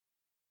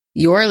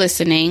You're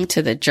listening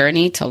to the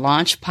Journey to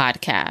Launch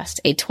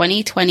podcast, a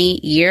 2020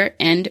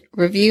 year-end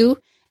review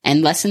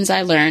and lessons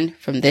I learned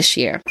from this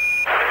year.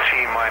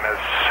 T-minus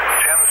 10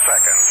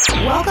 seconds.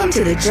 Welcome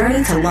to the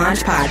Journey to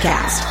Launch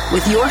podcast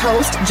with your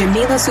host,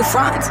 Jamila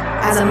Souffrant.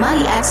 As a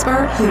money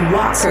expert who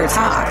walks her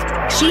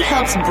talk, she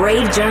helps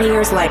brave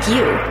journeyers like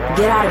you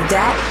get out of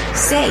debt,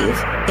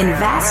 save,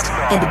 invest,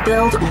 and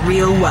build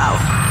real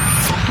wealth.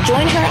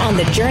 Join her on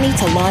the journey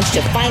to launch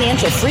to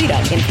financial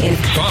freedom in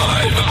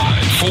 5,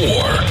 4,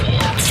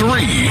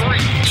 3,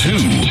 2,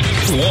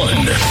 1.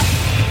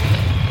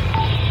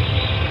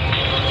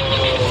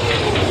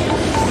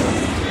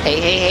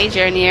 Hey,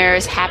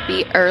 journeyers.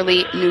 Happy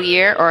early new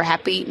year, or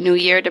happy new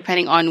year,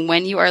 depending on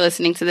when you are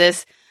listening to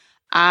this.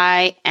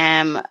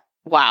 I'm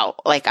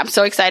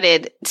so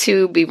excited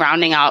to be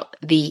rounding out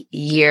the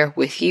year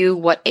with you.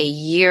 What a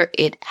year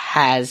it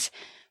has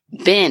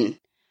been.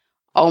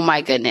 Oh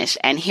my goodness.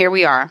 And here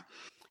we are.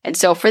 And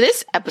so for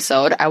this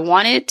episode, I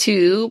wanted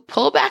to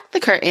pull back the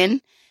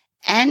curtain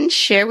and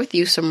share with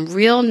you some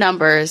real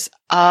numbers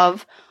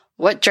of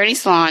what Journey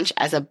to Launch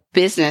as a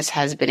business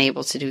has been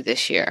able to do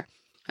this year.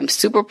 I'm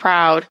super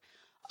proud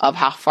of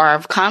how far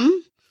I've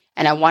come,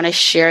 and I want to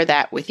share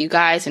that with you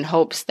guys in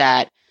hopes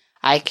that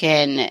I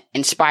can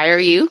inspire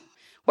you,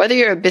 whether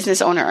you're a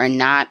business owner or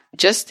not,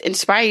 just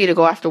inspire you to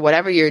go after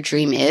whatever your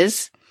dream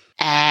is.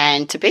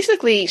 And to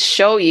basically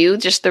show you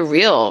just the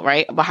real,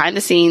 right, behind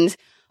the scenes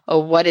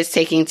of what it's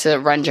taking to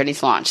run Journey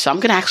to Launch. So I'm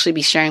going to actually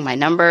be sharing my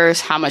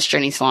numbers, how much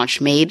Journey to Launch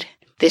made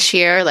this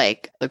year,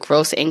 like the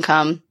gross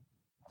income,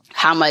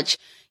 how much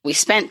we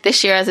spent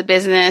this year as a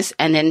business,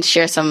 and then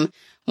share some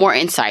more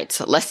insights,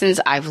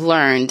 lessons I've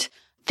learned,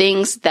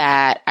 things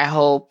that I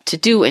hope to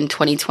do in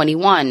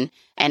 2021.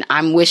 And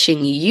I'm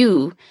wishing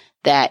you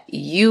that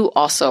you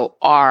also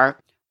are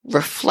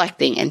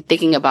reflecting and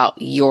thinking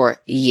about your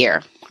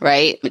year,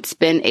 right? It's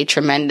been a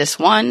tremendous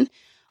one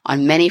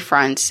on many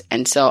fronts.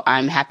 And so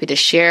I'm happy to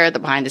share the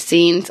behind the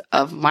scenes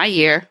of my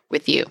year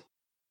with you.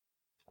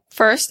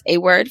 First, a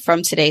word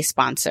from today's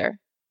sponsor.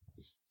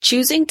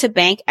 Choosing to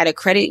bank at a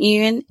credit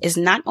union is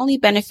not only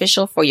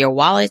beneficial for your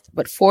wallet,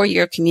 but for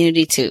your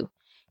community too.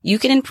 You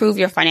can improve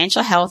your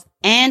financial health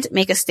and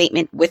make a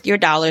statement with your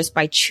dollars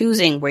by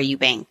choosing where you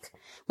bank.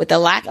 With the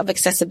lack of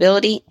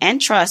accessibility and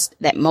trust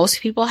that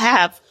most people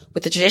have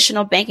with the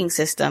traditional banking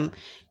system,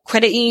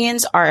 credit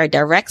unions are a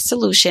direct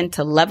solution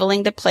to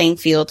leveling the playing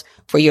field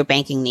for your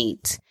banking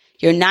needs.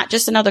 You're not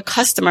just another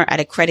customer at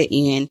a credit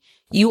union.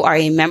 You are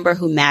a member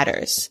who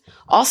matters.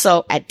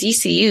 Also, at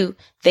DCU,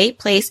 they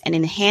place an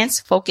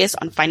enhanced focus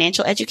on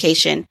financial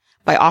education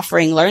by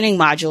offering learning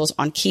modules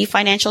on key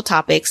financial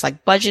topics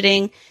like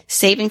budgeting,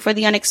 saving for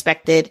the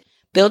unexpected,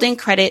 building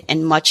credit,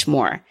 and much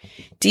more.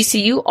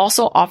 DCU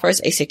also offers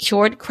a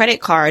secured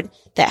credit card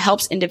that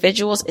helps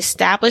individuals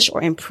establish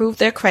or improve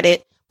their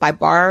credit by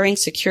borrowing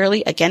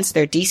securely against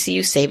their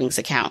DCU savings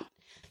account.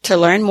 To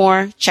learn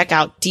more, check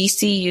out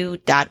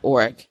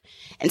dcu.org.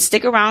 And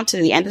stick around to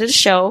the end of the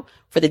show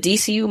for the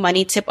DCU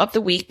Money Tip of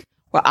the Week,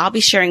 where I'll be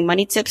sharing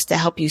money tips to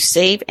help you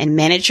save and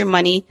manage your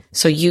money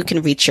so you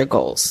can reach your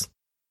goals.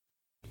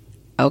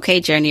 Okay,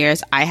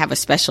 journeyers, I have a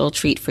special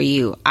treat for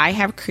you. I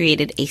have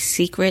created a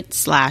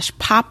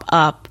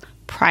secret/pop-up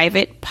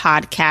private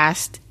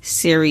podcast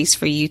series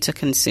for you to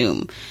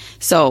consume.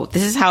 So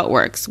this is how it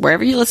works.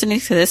 Wherever you're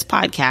listening to this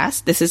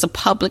podcast, this is a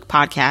public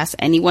podcast.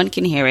 Anyone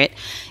can hear it.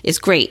 It's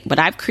great. But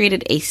I've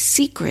created a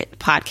secret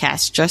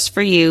podcast just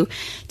for you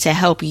to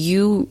help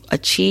you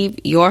achieve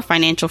your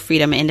financial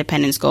freedom and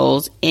independence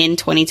goals in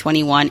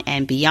 2021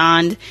 and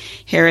beyond.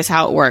 Here is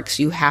how it works.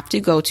 You have to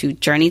go to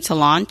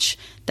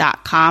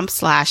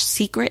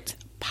journeytolaunch.com/secret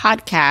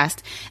podcast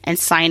and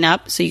sign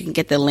up so you can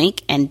get the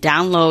link and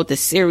download the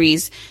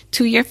series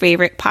to your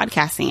favorite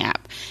podcasting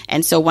app.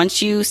 And so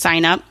once you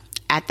sign up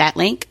at that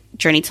link,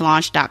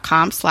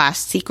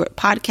 journeytolaunch.com/secret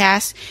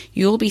podcast,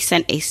 you'll be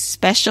sent a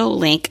special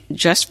link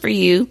just for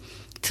you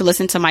to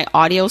listen to my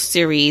audio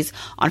series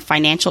on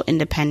Financial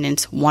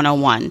Independence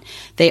 101.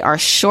 They are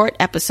short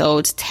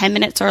episodes, 10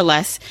 minutes or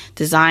less,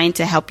 designed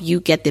to help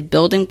you get the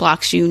building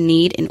blocks you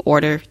need in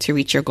order to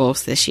reach your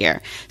goals this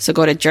year. So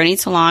go to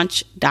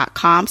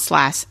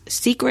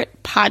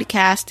journeytolaunch.com/secret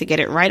podcast to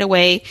get it right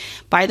away.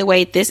 By the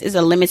way, this is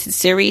a limited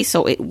series,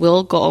 so it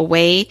will go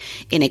away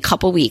in a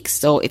couple weeks.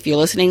 So if you're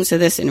listening to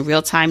this in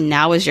real time,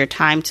 now is your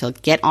time to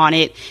get on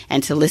it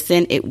and to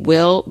listen. It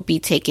will be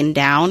taken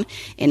down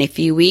in a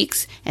few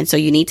weeks. And so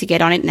you need to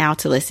get on it now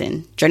to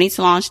listen.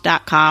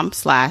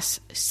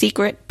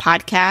 journeytolaunch.com/secret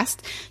podcast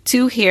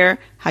to hear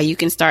how you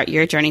can start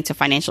your journey to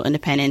financial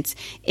independence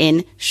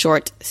in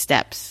short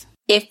steps.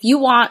 If you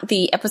want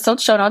the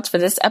episode show notes for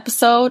this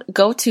episode,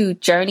 go to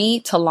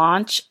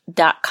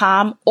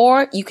journeytolaunch.com,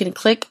 or you can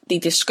click the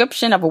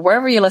description of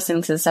wherever you're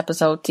listening to this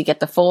episode to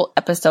get the full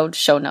episode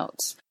show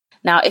notes.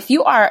 Now, if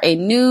you are a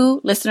new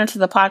listener to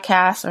the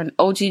podcast or an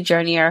OG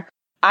journeyer,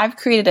 I've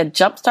created a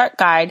jumpstart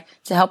guide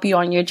to help you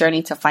on your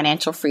journey to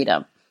financial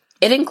freedom.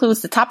 It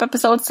includes the top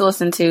episodes to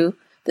listen to,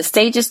 the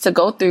stages to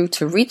go through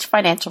to reach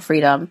financial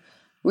freedom,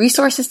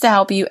 resources to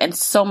help you, and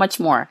so much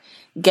more.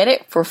 Get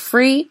it for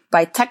free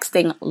by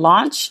texting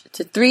LAUNCH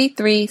to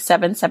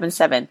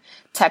 33777.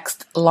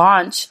 Text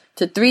LAUNCH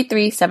to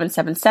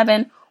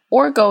 33777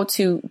 or go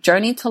to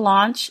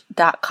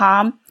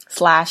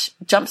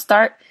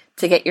journeytolaunch.com/jumpstart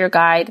to get your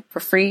guide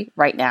for free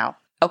right now.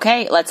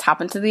 Okay, let's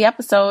hop into the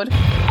episode.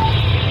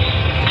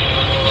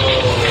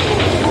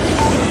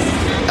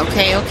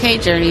 Okay,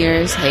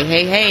 journeyers.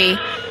 Hey.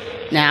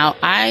 Now,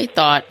 I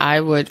thought I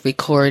would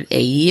record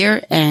a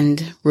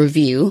year-end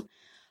review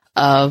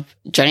of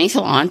Journey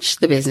to Launch,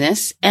 the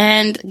business,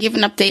 and give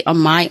an update on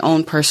my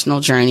own personal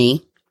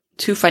journey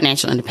to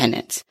financial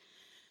independence.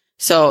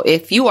 So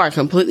if you are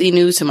completely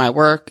new to my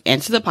work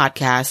and to the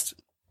podcast,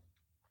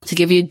 to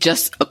give you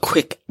just a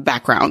quick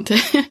background,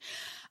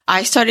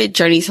 I started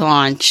Journey to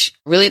Launch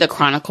really to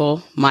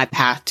chronicle my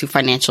path to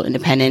financial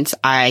independence.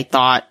 I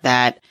thought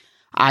that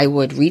I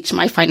would reach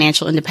my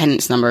financial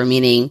independence number,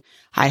 meaning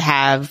I'd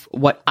have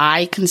what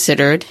I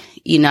considered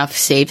enough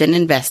saved and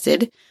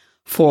invested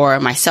for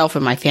myself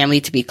and my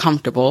family to be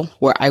comfortable,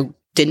 where I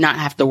did not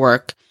have to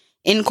work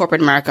in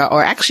corporate America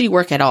or actually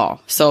work at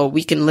all. So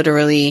we can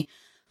literally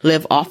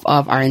live off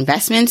of our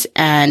investments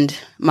and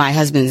my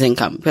husband's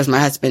income, because my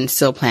husband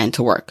still planned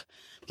to work.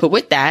 But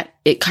with that,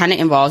 it kind of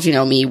involves,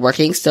 me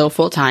working still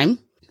full time.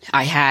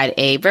 I had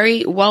a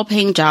very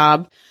well-paying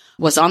job,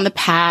 was on the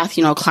path,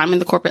 climbing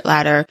the corporate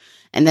ladder,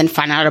 and then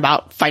find out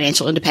about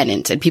financial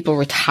independence and people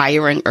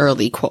retiring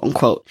early, quote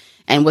unquote,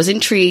 and was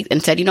intrigued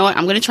and said, you know what,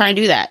 I'm going to try and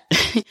do that.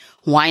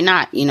 Why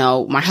not?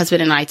 My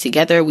husband and I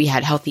together, we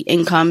had healthy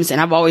incomes,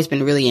 and I've always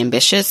been really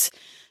ambitious.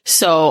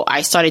 So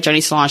I started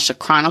Journey to Launch to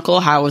chronicle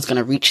how I was going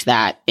to reach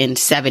that in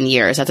 7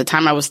 years. At the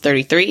time I was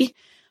 33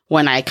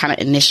 when I kind of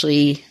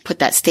initially put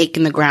that stake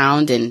in the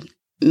ground and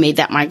made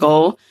that my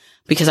goal,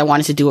 because I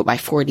wanted to do it by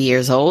 40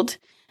 years old.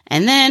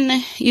 And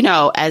then,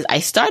 as I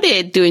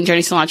started doing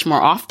Journey to Launch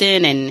more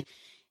often, and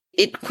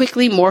it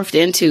quickly morphed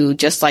into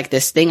just like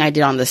this thing I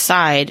did on the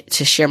side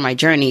to share my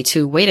journey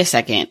to, wait a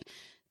second,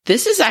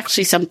 this is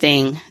actually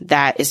something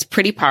that is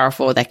pretty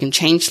powerful, that can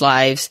change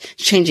lives,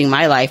 changing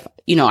my life.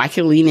 I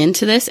can lean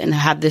into this and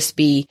have this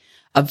be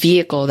a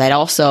vehicle that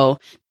also,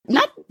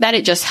 not that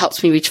it just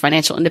helps me reach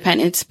financial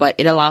independence, but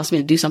it allows me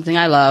to do something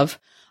I love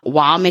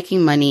while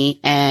making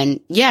money. And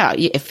yeah,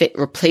 if it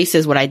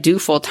replaces what I do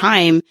full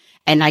time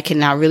and I can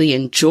now really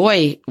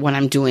enjoy what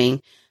I'm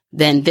doing,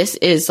 then this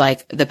is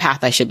like the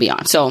path I should be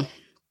on. So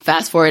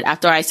fast forward,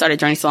 after I started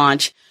Journey to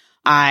Launch,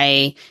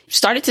 I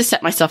started to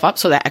set myself up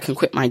so that I can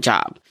quit my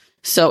job.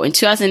 So in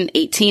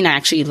 2018, I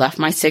actually left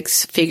my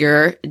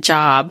 6-figure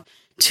job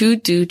to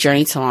do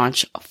Journey to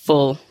Launch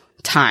full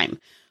time,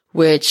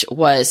 which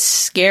was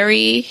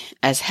scary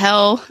as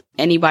hell.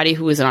 Anybody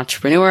who is an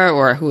entrepreneur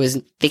or who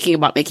is thinking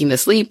about making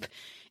this leap,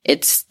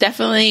 it's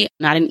definitely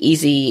not an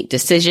easy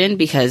decision,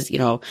 because,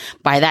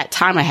 by that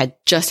time I had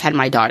just had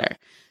my daughter.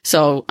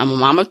 So I'm a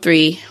mom of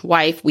 3,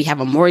 wife, we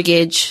have a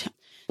mortgage,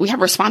 we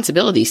have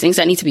responsibilities, things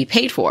that need to be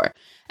paid for.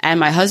 And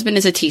my husband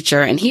is a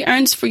teacher, and he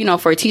earns for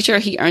a teacher,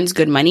 he earns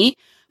good money.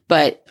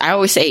 But I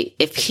always say,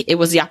 if it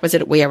was the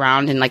opposite way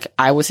around, and like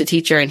I was a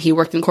teacher and he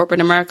worked in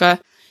corporate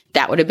America,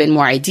 that would have been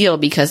more ideal,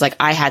 because like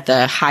I had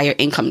the higher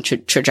income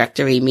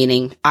trajectory,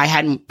 meaning I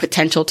had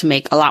potential to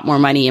make a lot more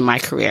money in my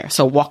career.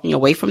 So walking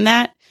away from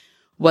that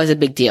was a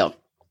big deal.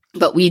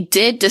 But we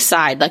did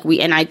decide,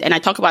 and I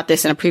talk about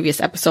this in a previous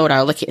episode.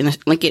 I'll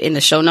link it in the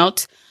show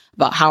notes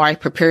about how I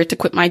prepared to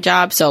quit my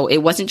job. So it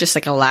wasn't just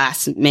like a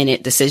last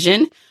minute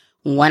decision.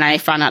 When I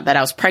found out that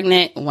I was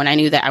pregnant, when I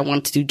knew that I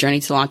wanted to do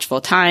Journey to Launch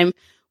full time,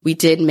 we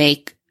did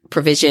make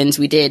provisions.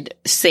 We did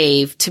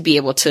save to be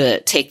able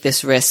to take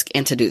this risk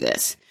and to do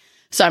this.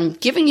 So I'm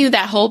giving you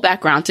that whole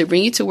background to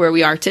bring you to where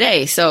we are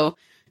today. So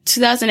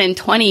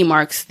 2020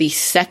 marks the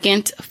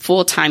second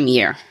full-time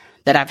year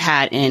that I've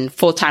had in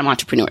full-time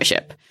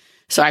entrepreneurship.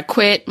 So I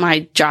quit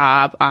my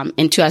job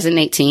in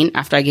 2018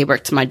 after I gave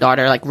birth to my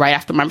daughter, like right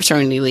after my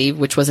maternity leave,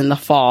 which was in the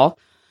fall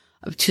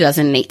of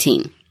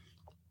 2018.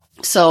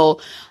 So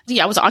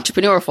yeah, I was an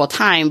entrepreneur full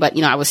time, but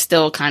I was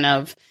still kind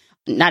of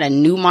not a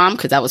new mom,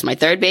 because that was my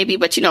 3rd baby,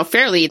 but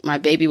fairly, my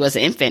baby was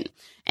an infant.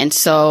 And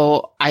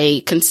so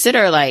I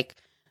consider like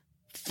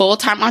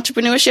full-time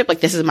entrepreneurship,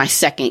 like this is my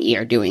 2nd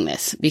year doing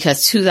this,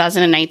 because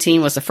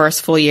 2019 was the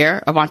first full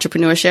year of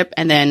entrepreneurship.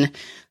 And then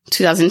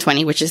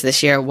 2020, which is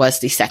this year, was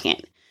the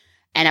 2nd.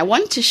 And I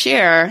wanted to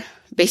share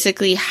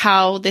basically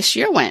how this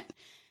year went.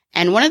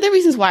 And one of the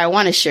reasons why I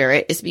want to share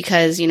it is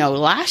because,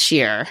 last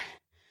year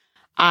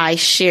I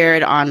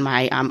shared on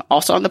my,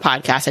 also on the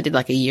podcast, I did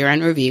like a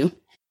year-end review.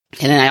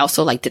 And then I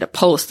also did a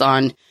post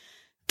on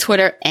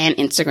Twitter and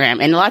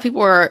Instagram. And a lot of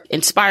people were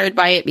inspired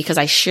by it because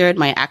I shared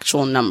my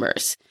actual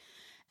numbers.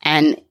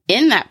 And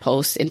in that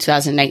post in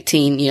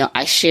 2019,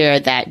 I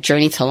shared that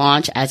Journey to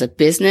Launch as a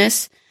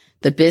business,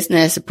 the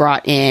business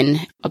brought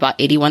in about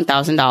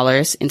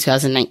 $81,000 in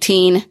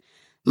 2019.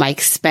 My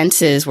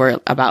expenses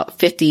were about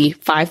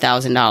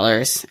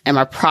 $55,000 and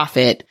my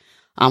profit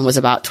was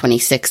about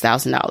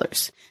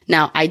 $26,000.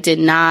 Now, I did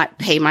not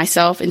pay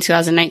myself in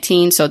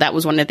 2019. So that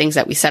was one of the things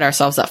that we set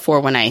ourselves up for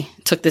when I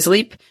took this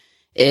leap,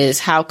 is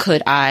how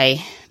could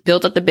I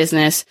build up the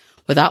business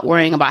without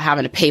worrying about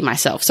having to pay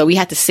myself. So we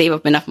had to save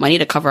up enough money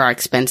to cover our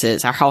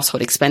expenses, our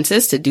household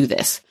expenses, to do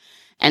this.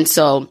 And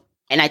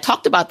I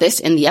talked about this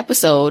in the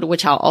episode,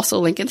 which I'll also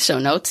link in the show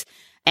notes,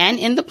 and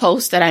in the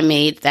post that I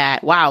made,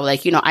 that, wow,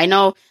 like, I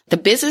know the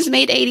business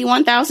made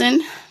 $81,000,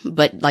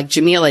 but like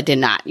Jamila did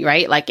not,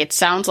 right? Like, it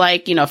sounds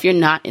like, if you're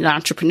not an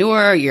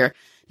entrepreneur, you're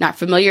not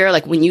familiar,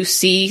 like when you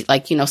see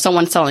like,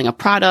 someone selling a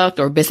product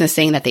or business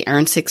saying that they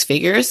earn 6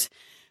 figures,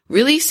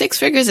 really 6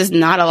 figures is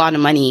not a lot of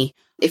money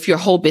if your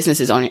whole business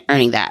is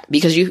earning that,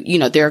 because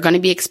there are going to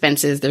be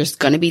expenses, there's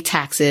going to be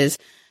taxes.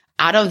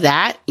 Out of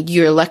that,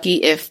 you're lucky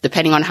if,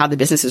 depending on how the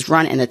business is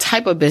run and the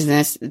type of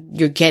business,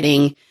 you're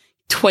getting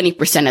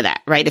 20% of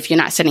that, right? If you're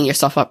not setting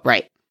yourself up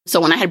right. So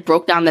when I had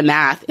broke down the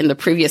math in the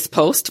previous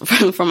post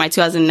for my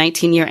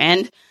 2019 year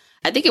end,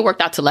 I think it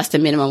worked out to less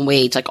than minimum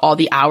wage, like all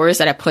the hours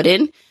that I put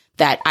in,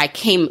 that I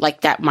came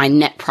like that my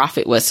net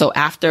profit was. So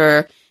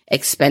after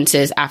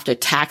expenses, after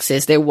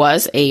taxes, there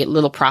was a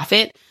little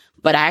profit,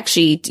 but I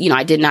actually,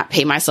 I did not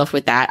pay myself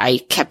with that. I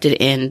kept it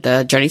in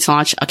the Journey to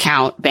Launch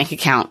bank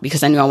account,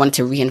 because I knew I wanted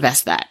to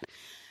reinvest that.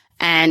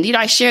 And,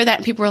 I share that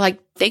and people were like,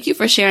 thank you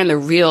for sharing the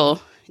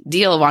real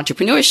deal of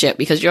entrepreneurship,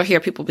 because you'll hear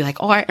people be like,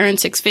 oh, I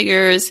earned 6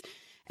 figures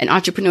and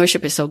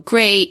entrepreneurship is so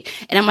great.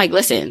 And I'm like,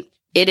 listen,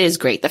 it is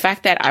great. The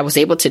fact that I was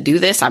able to do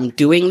this, I'm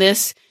doing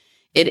this.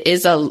 It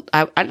is I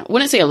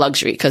wouldn't say a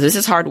luxury, because this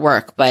is hard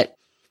work, but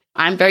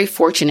I'm very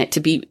fortunate to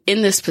be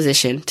in this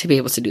position to be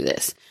able to do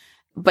this.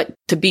 But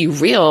to be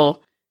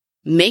real,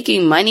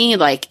 making money,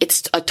 like,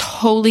 it's a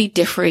totally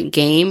different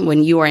game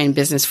when you are in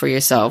business for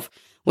yourself,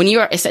 when you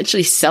are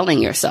essentially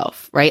selling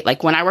yourself, right?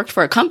 Like when I worked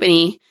for a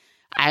company,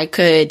 I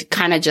could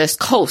kind of just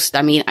coast.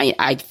 I mean,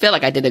 I feel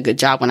like I did a good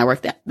job when I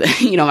worked at,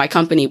 my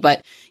company,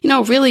 but,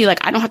 really,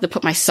 like, I don't have to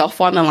put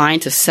myself on the line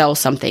to sell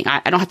something.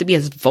 I don't have to be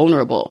as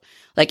vulnerable.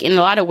 Like, in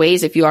a lot of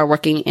ways, if you are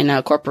working in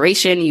a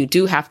corporation, you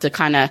do have to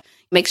kind of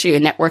make sure you're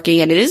networking,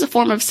 and it is a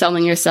form of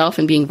selling yourself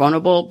and being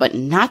vulnerable, but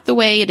not the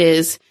way it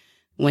is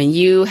when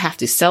you have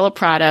to sell a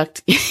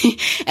product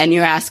and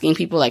you're asking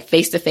people like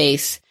face to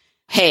face,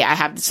 hey, I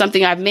have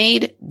something I've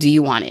made. Do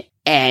you want it?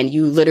 And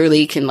you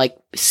literally can like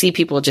see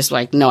people just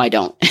like, no, I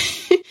don't.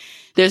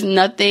 There's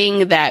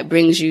nothing that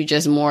brings you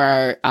just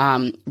more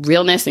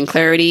realness and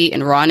clarity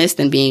and rawness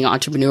than being an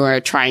entrepreneur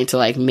trying to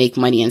like make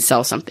money and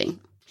sell something.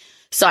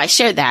 So I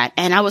shared that,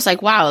 and I was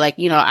like, wow, like,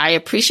 I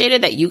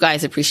appreciated that you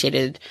guys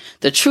appreciated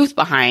the truth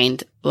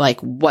behind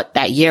like what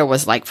that year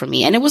was like for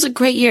me. And it was a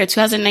great year.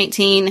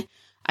 2019.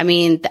 I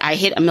mean, I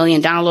hit 1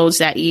 million downloads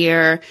that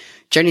year.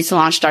 Journey to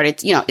Launch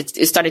started,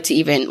 it started to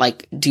even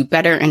like do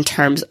better in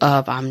terms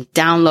of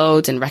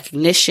downloads and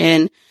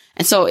recognition.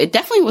 And so it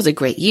definitely was a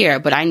great year,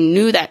 but I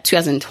knew that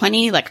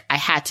 2020, like, I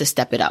had to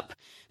step it up,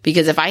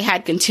 because if I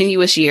had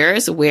continuous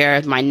years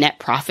where my net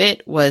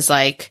profit was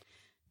like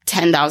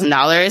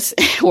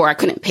 $10,000 or I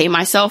couldn't pay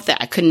myself,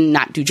 that I could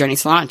not do Journey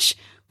to Launch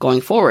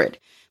going forward,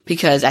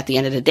 because at the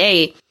end of the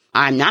day,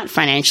 I'm not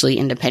financially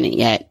independent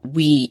yet.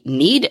 We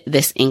need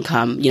this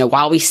income,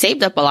 while we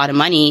saved up a lot of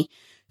money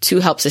to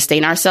help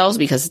sustain ourselves,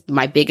 because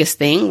my biggest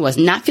thing was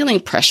not feeling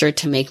pressured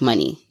to make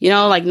money,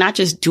 like not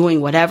just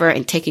doing whatever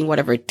and taking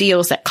whatever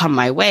deals that come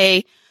my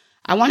way.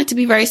 I wanted to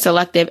be very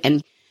selective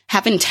and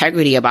have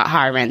integrity about how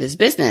I ran this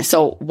business.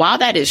 So while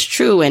that is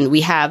true, and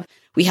we had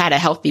a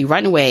healthy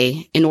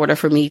runway in order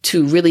for me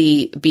to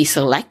really be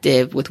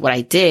selective with what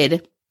I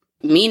did,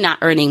 me not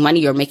earning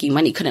money or making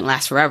money couldn't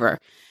last forever.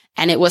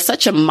 And it was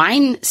such a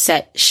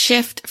mindset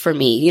shift for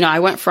me.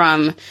 I went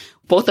from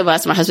both of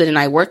us, my husband and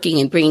I, working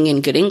and bringing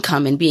in good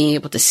income and being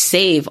able to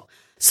save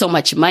so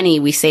much money.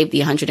 We saved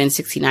the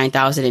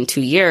 $169,000 in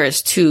 2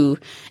 years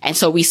and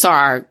so we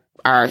saw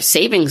our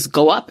savings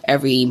go up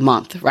every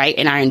month, right?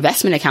 And our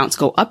investment accounts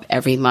go up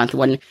every month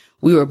when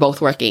we were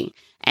both working.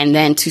 And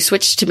then to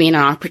switch to being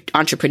an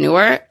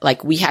entrepreneur,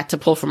 like, we had to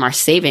pull from our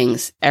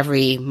savings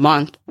every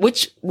month,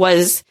 which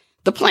was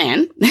the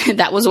plan.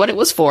 That was what it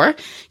was for,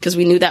 because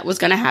we knew that was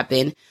going to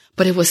happen.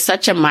 But it was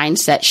such a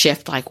mindset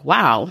shift, like,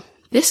 wow,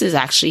 this is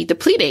actually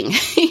depleting.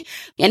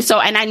 And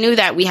I knew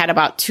that we had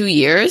about 2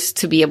 years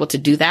to be able to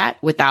do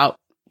that without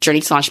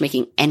Journey to Launch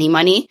making any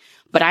money.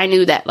 But I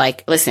knew that,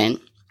 like, listen,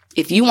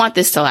 if you want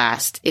this to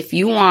last, if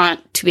you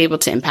want to be able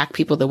to impact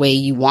people the way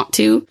you want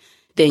to,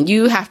 then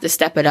you have to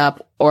step it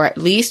up, or at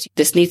least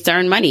this needs to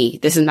earn money.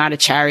 This is not a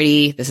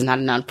charity. This is not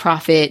a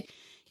nonprofit,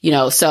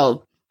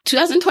 so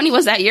 2020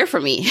 was that year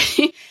for me.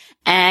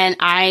 And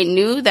I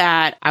knew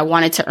that I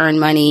wanted to earn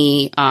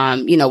money,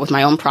 with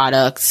my own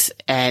products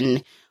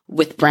and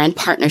with brand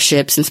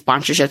partnerships and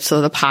sponsorships for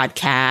the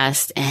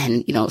podcast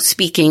and,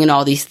 speaking and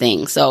all these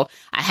things. So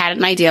I had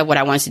an idea of what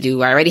I wanted to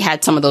do. I already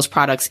had some of those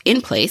products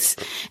in place.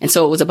 And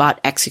so it was about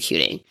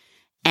executing.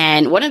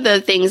 And one of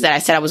the things that I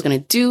said I was going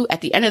to do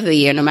at the end of the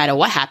year, no matter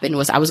what happened,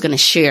 was I was going to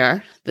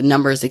share the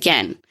numbers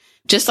again,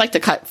 just like to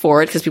cut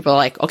forward, because people are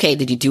like, okay,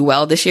 did you do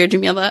well this year,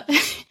 Jamila?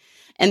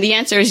 And the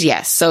answer is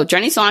yes. So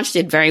Journey to Launch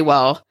did very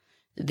well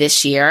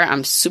this year.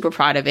 I'm super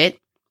proud of it.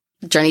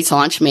 Journey to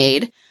Launch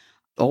made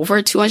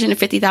over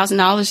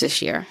 $250,000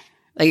 this year.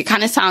 Like, it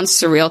kind of sounds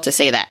surreal to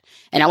say that.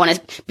 And I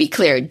want to be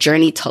clear,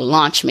 Journey to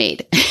Launch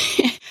made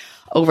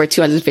over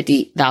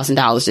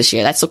 $250,000 this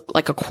year. That's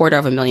like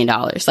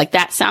 $250,000. Like,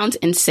 that sounds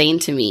insane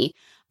to me.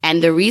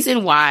 And the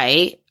reason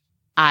why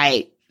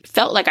I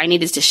felt like I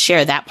needed to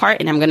share that part,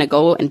 and I'm going to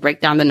go and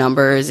break down the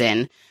numbers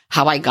and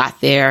how I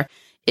got there,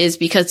 is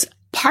because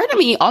part of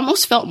me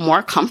almost felt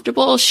more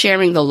comfortable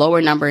sharing the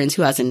lower number in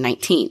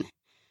 2019.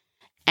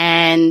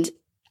 And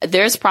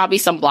there's probably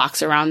some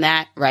blocks around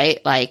that,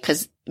 right? Like,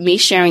 cause me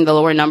sharing the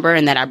lower number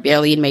and that I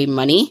barely made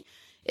money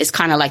is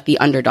kind of like the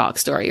underdog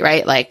story,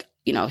 right? Like,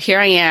 you know, here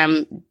I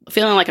am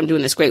feeling like I'm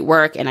doing this great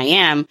work, and I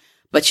am,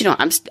 but you know,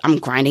 I'm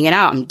grinding it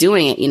out. I'm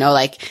doing it, you know,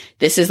 like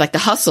this is like the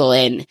hustle,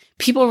 and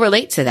people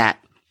relate to that.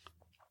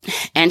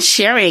 And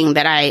sharing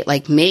that I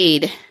like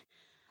made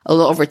a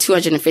little over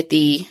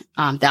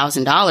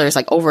 $250,000,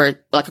 like over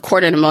like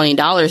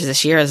 $250,000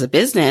 this year as a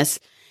business,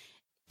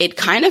 it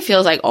kind of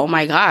feels like, oh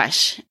my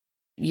gosh,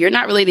 you're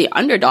not really the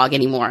underdog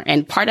anymore.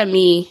 And part of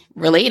me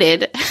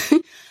related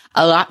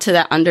a lot to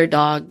that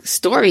underdog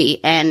story.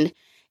 And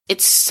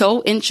it's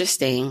so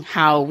interesting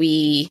how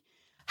we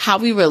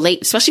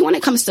relate, especially when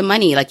it comes to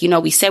money. Like, you know,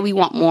 we say we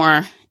want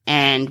more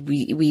and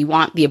we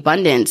want the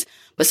abundance,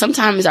 but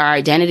sometimes our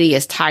identity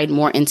is tied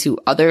more into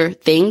other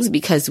things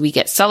because we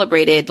get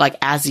celebrated like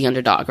as the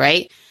underdog,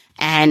 right?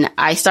 And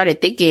I started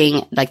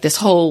thinking like this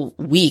whole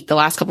week, the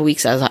last couple of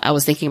weeks, as I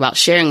was thinking about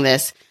sharing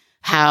this,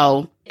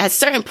 how at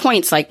certain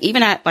points, like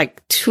even at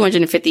like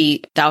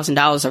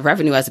 $250,000 of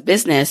revenue as a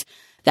business,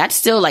 that's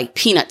still like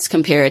peanuts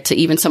compared to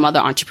even some other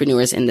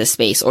entrepreneurs in this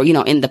space, or, you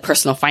know, in the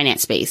personal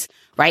finance space,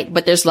 right?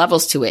 But there's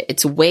levels to it.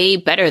 It's way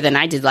better than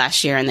I did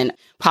last year, and then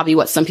probably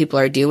what some people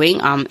are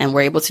doing, and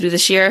we're able to do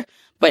this year.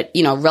 But,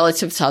 you know,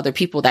 relative to other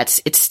people,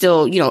 it's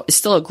still, you know, it's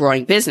still a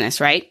growing business,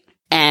 right?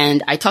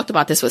 And I talked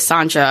about this with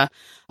Sandra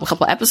a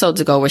couple episodes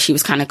ago, where she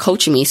was kind of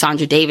coaching me,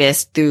 Sandra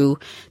Davis, through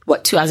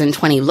what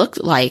 2020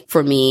 looked like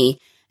for me,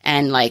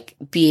 and like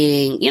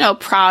being, you know,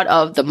 proud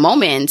of the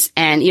moments,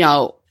 and, you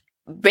know,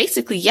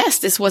 basically, yes,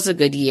 this was a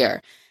good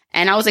year.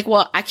 And I was like,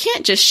 well, I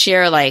can't just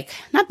share like,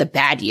 not the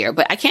bad year,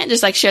 but I can't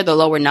just like share the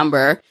lower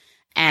number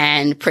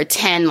and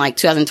pretend like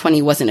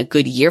 2020 wasn't a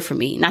good year for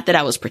me. Not that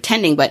I was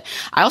pretending, but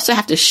I also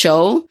have to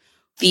show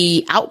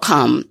the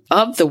outcome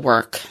of the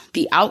work,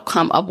 the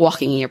outcome of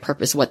walking in your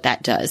purpose, what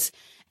that does.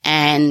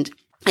 And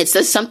it's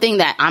just something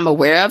that I'm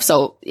aware of.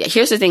 So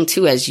here's the thing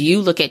too, as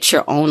you look at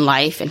your own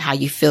life and how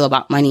you feel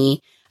about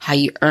money, how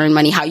you earn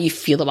money, how you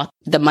feel about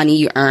the money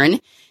you earn,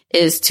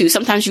 is to,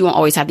 sometimes you won't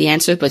always have the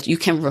answer, but you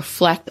can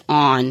reflect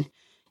on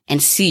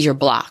and see your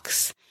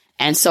blocks.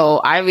 And so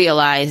I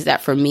realized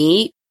that for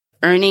me,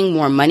 earning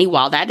more money,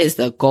 while that is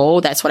the goal,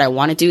 that's what I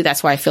want to do,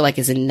 that's what I feel like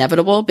is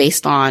inevitable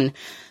based on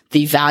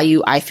the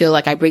value I feel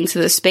like I bring to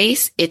the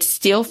space, it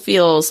still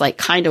feels like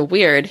kind of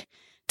weird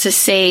to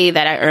say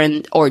that I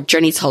earned, or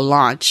Journey to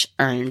Launch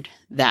earned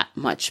that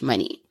much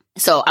money.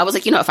 So I was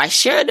like, you know, if I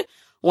shared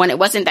when it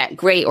wasn't that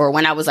great, or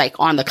when I was like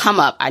on the come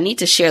up, I need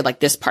to share like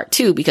this part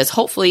too, because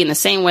hopefully in the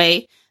same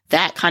way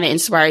that kind of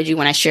inspired you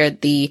when I shared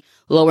the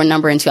lower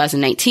number in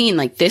 2019,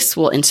 like this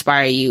will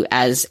inspire you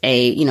as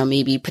a, you know,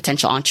 maybe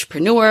potential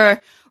entrepreneur,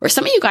 or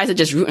some of you guys are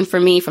just rooting for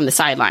me from the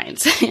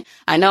sidelines.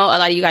 I know a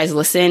lot of you guys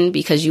listen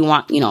because you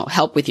want, you know,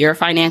 help with your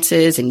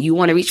finances and you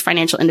want to reach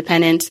financial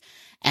independence.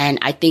 And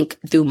I think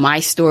through my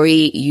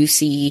story, you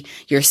see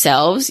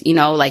yourselves, you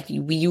know, like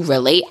you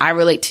relate, I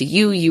relate to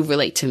you, you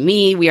relate to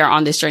me. We are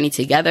on this journey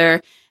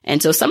together.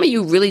 And so some of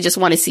you really just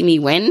want to see me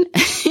win.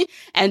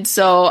 And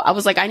so I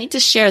was like, I need to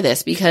share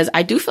this because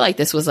I do feel like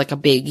this was like a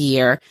big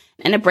year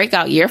and a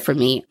breakout year for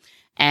me.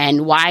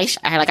 And why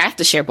I have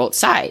to share both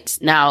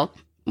sides. Now,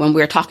 when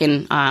we were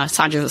talking,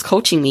 Sandra was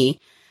coaching me,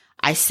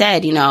 I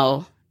said, you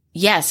know,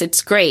 yes,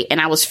 it's great.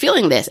 And I was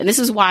feeling this. And this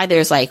is why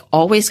there's like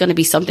always going to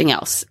be something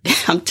else.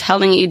 I'm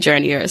telling you,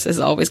 journeyers, there's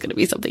always going to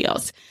be something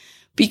else.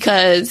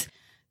 Because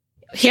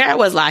here I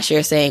was last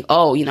year saying,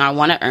 oh, you know, I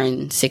want to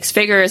earn 6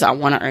 figures. I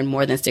want to earn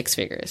more than 6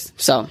 figures.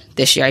 So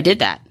this year I did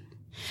that.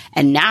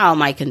 And now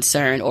my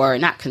concern, or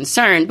not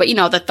concern, but you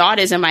know, the thought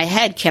is in my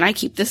head, can I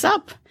keep this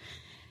up?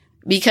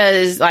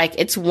 Because like,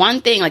 it's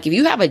one thing, like if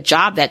you have a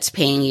job that's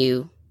paying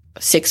you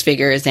 6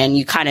 figures and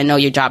you kind of know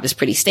your job is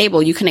pretty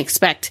stable, you can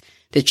expect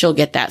that you'll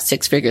get that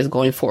 6 figures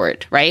going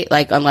forward, right?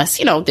 Like, unless,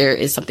 you know, there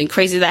is something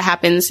crazy that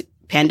happens,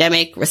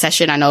 pandemic,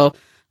 recession. I know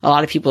a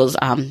lot of people's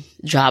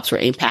jobs were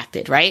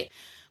impacted, right?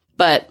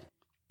 But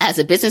as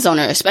a business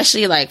owner,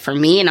 especially like for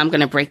me, and I'm going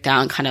to break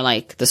down kind of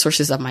like the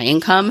sources of my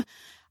income,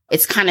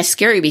 it's kind of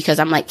scary because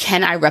I'm like,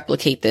 can I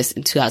replicate this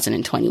in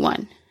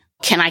 2021?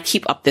 Can I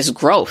keep up this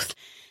growth?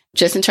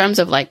 Just in terms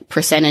of like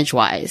percentage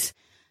wise,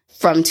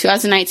 from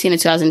 2019 to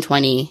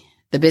 2020,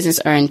 the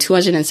business earned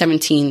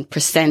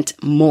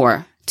 217%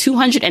 more.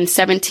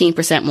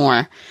 217%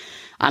 more.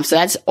 So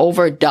that's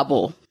over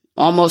double,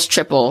 almost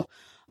triple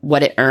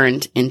what it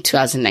earned in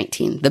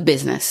 2019, the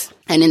business.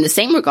 And in the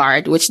same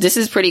regard, which this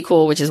is pretty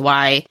cool, which is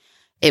why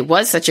it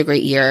was such a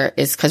great year,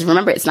 is because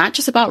remember, it's not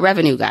just about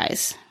revenue,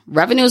 guys.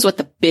 Revenue is what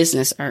the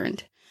business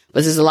earned.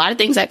 But there's a lot of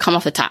things that come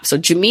off the top. So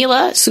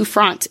Jamila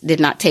Souffrant did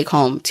not take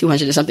home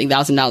 $200 or something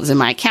 $1,000 in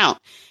my account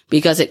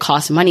because it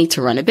costs money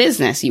to run a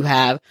business. You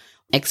have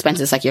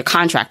expenses like your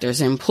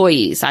contractors and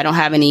employees. I don't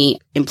have any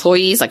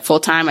employees like full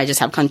time. I just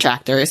have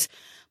contractors,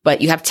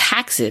 but you have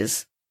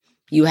taxes.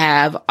 You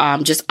have,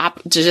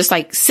 just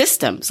like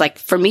systems. Like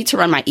for me to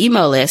run my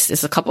email list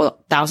is a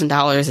couple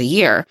 $1,000s a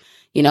year.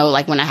 You know,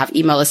 like when I have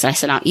email lists, I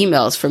send out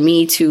emails. For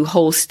me to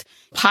host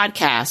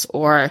podcasts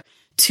or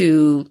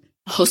to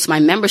host my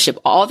membership,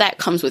 all that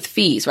comes with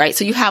fees, right?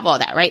 So you have all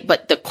that, right?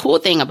 But the cool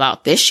thing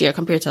about this year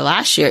compared to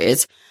last year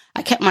is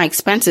I kept my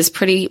expenses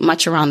pretty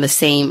much around the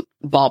same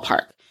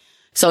ballpark.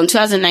 So in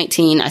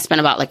 2019, I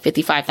spent about like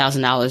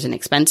 $55,000 in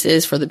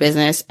expenses for the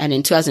business. And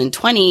in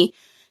 2020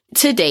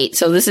 to date,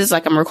 so this is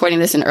like, I'm recording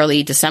this in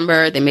early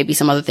December. There may be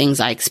some other things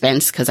I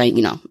expense because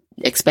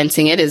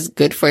expensing it is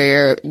good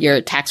for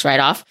your tax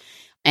write-off.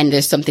 And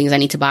there's some things I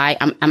need to buy.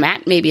 I'm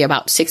at maybe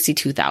about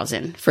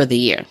 $62,000 for the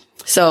year.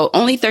 So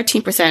only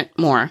 13%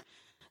 more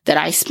that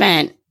I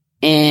spent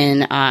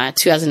in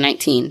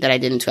 2019 that I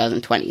did in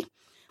 2020,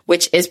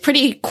 which is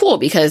pretty cool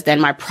because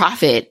then my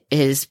profit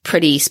is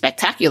pretty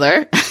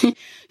spectacular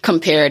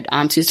compared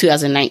to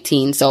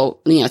 2019.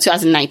 So,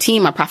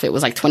 2019, my profit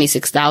was like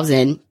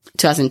 $26,000.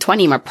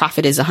 2020, my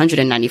profit is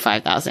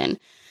 $195,000.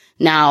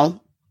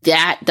 Now,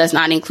 that does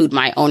not include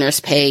my owner's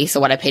pay, so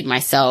what I paid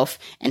myself,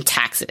 and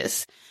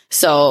taxes.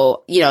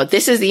 So,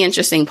 this is the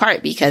interesting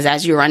part because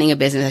as you're running a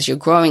business, as you're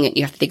growing it,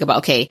 you have to think about,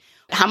 okay,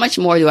 how much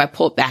more do I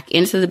pull back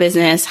into the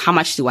business? How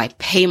much do I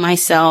pay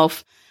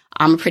myself?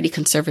 I'm a pretty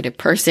conservative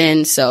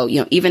person. So,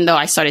 even though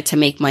I started to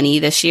make money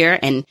this year,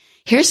 and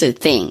here's the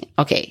thing.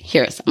 Okay,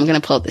 I'm going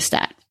to pull up the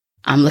stat.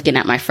 I'm looking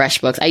at my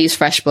FreshBooks. I use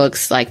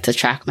FreshBooks like to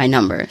track my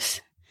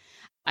numbers.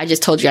 I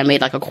just told you I made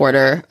like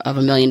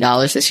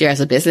 $250,000 this year as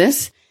a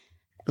business.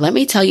 Let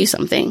me tell you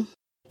something.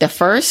 The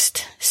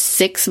first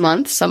 6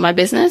 months of my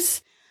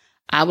business,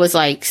 I was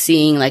like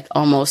seeing like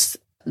almost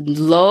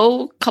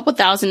low couple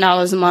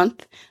 $1,000s a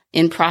month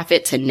in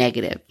profit to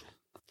negative.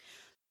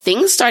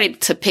 Things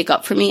started to pick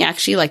up for me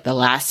actually like the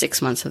last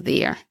 6 months of the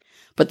year.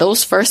 But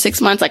those first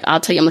 6 months, like I'll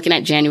tell you, I'm looking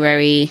at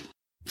January.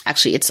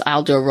 Actually,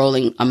 I'll do a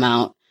rolling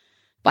amount.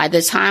 By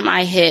the time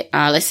I hit,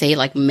 let's say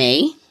like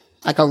May,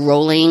 like a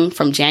rolling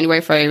from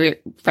January,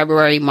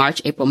 February,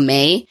 March, April,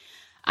 May,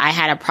 I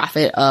had a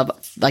profit of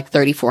like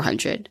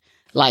 $3,400.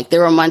 Like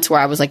there were months where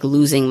I was like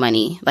losing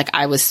money. Like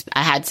I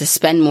had to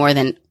spend more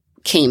than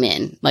came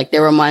in. Like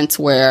there were months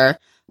where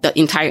the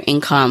entire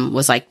income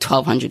was like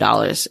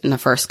 $1,200 in the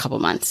first couple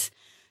months.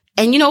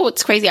 And you know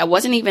what's crazy? I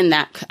was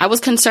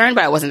concerned,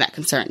 but I wasn't that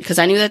concerned because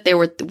I knew that there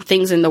were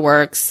things in the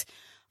works,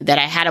 that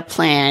I had a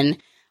plan.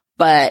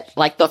 But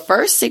like the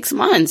first 6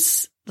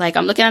 months, like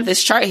I'm looking at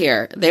this chart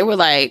here, they were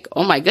like,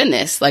 oh my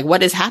goodness, like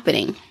what is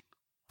happening?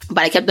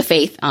 But I kept the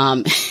faith,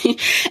 and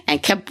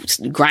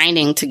kept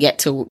grinding to get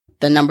to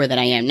the number that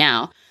I am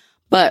now.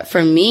 But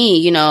for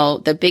me,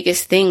 the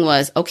biggest thing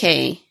was,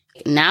 okay,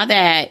 now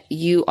that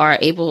you are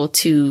able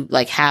to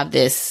like have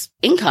this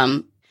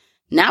income,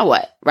 now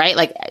what, right?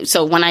 Like,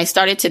 so when I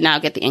started to now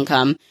get the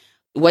income,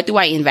 what do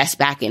I invest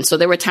back in? So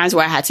there were times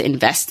where I had to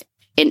invest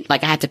in,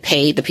 like I had to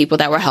pay the people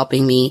that were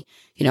helping me.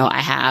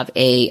 I have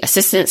a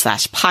assistant /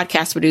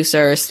 podcast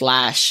producer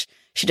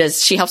 /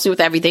 she helps me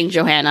with everything,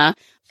 Johanna.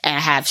 And I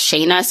have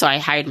Shayna. So I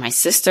hired my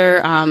sister,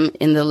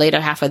 in the later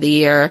half of the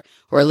year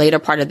or later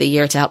part of the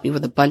year to help me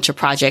with a bunch of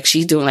projects.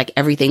 She's doing like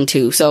everything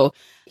too. So,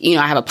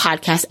 I have a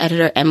podcast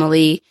editor,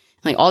 Emily,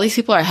 like all these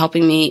people are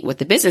helping me with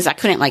the business. I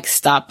couldn't like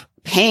stop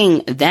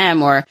paying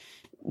them or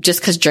just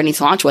because Journey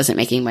to Launch wasn't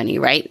making money,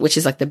 right? Which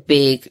is like the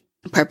big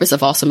purpose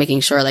of also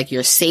making sure like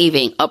you're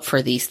saving up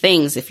for these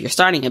things if you're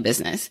starting a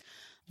business.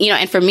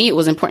 And for me, it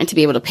was important to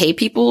be able to pay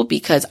people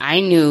because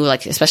I knew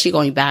like, especially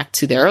going back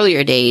to the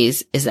earlier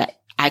days, is that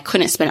I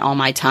couldn't spend all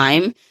my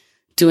time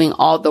doing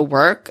all the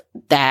work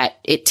that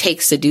it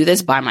takes to do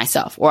this by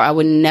myself, or I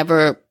would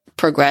never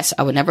progress.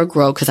 I would never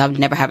grow because I would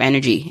never have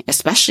energy,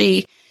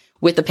 especially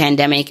with the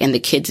pandemic and the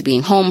kids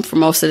being home for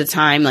most of the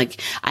time.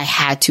 Like I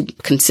had to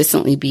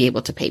consistently be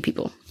able to pay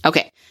people.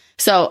 Okay.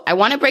 So I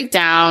want to break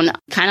down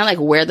kind of like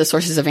where the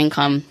sources of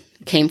income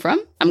came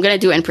from. I'm going to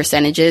do it in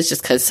percentages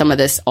just because some of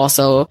this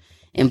also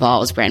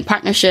involves brand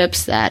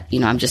partnerships that,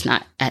 I'm just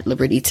not at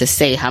liberty to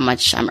say how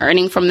much I'm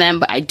earning from them,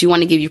 but I do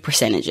want to give you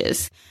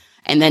percentages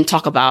and then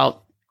talk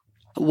about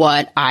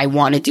what I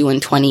want to do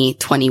in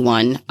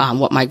 2021,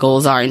 what my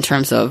goals are in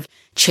terms of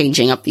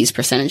changing up these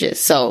percentages.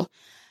 So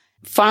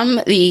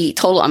from the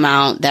total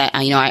amount that,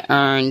 I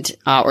earned,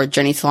 or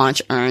Journey to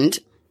Launch earned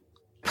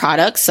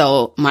products.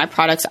 So my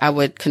products, I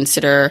would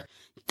consider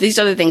these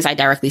are the things I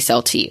directly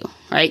sell to you,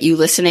 right? You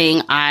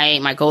listening,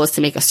 my goal is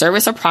to make a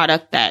service or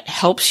product that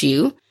helps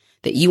you,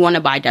 that you want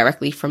to buy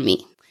directly from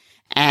me.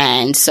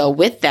 And so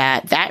with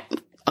that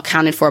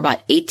accounted for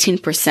about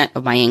 18%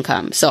 of my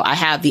income. So I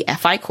have the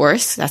FI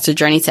course. That's the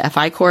Journey to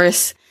FI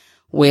course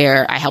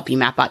where I help you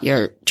map out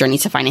your journey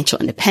to financial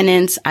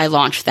independence. I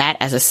launched that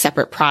as a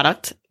separate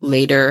product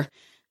later,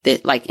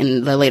 like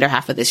in the later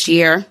half of this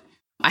year.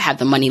 I have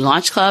the Money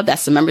Launch Club.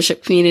 That's the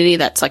membership community.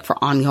 That's like for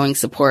ongoing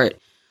support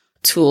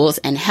tools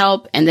and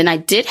help. And then I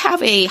did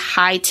have a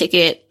high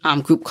ticket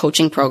group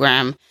coaching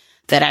program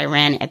that I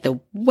ran at the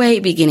way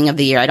beginning of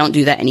the year. I don't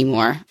do that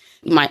anymore.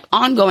 My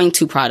ongoing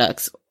 2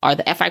 products are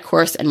the FI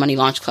course and Money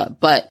Launch Club.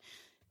 But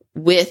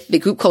with the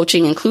group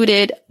coaching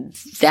included,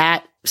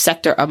 that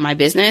sector of my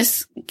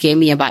business gave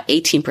me about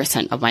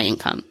 18% of my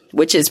income,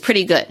 which is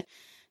pretty good.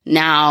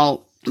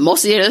 Now,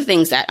 most of the other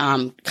things that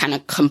kind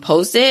of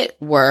composed it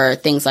were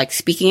things like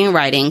speaking and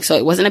writing. So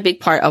it wasn't a big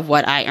part of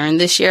what I earned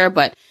this year,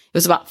 but it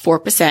was about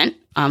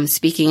 4%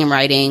 speaking and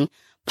writing.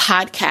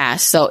 Podcasts.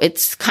 So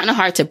it's kind of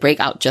hard to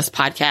break out just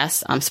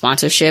podcasts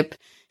sponsorship,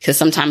 because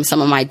sometimes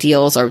some of my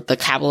deals or the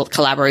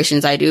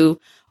collaborations I do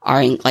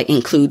are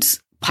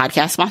includes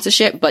podcast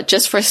sponsorship. But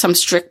just for some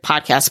strict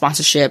podcast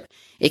sponsorship,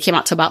 it came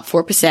out to about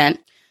 4%.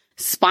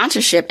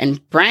 Sponsorship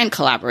and brand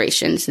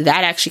collaborations,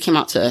 that actually came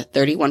out to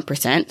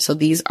 31%. So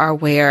these are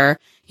where,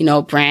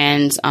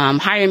 brands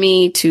hire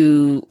me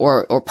to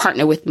or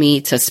partner with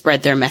me to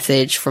spread their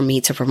message for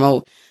me to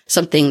promote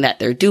something that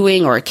they're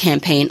doing or a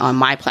campaign on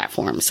my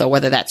platform. So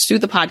whether that's through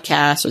the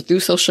podcast or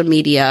through social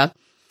media.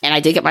 And I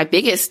did get my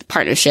biggest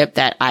partnership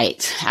that I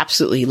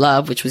absolutely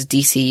love, which was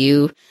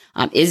DCU,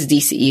 is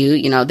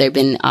DCU. They've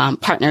been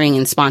partnering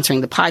and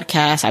sponsoring the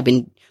podcast. I've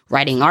been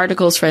writing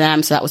articles for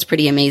them. So that was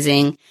pretty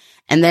amazing.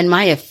 And then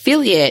my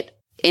affiliate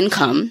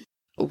income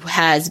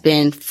has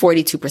been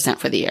 42%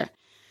 for the year.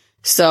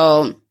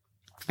 So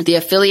the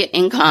affiliate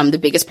income, the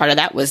biggest part of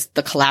that was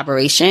the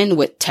collaboration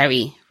with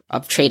Terry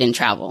of Trade and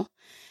Travel.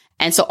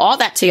 And so all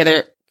that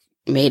together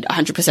made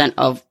 100%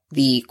 of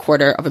the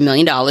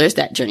 $250,000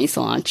 that Journeys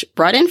to Launch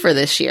brought in for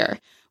this year,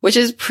 which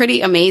is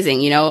pretty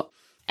amazing,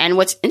 And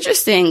what's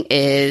interesting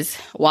is,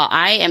 while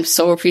I am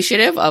so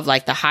appreciative of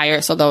the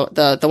higher, so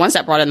the ones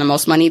that brought in the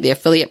most money, the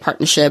affiliate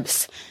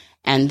partnerships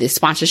and the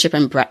sponsorship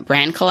and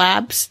brand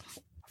collabs,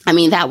 I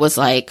mean, that was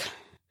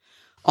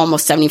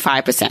almost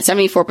 75%,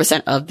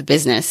 74% of the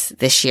business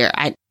this year.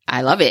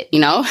 I love it,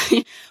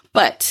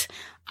 but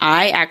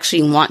I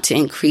actually want to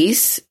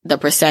increase the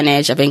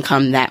percentage of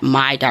income that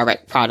my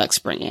direct products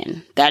bring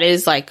in. That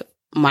is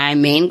my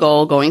main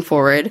goal going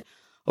forward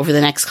over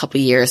the next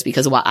couple of years,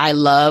 because while I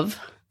love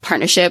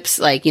partnerships,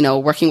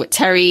 working with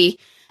Terry,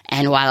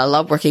 and while I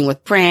love working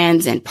with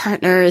brands and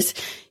partners,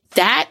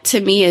 that to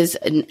me is,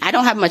 I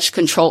don't have much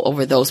control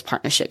over those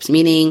partnerships,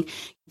 meaning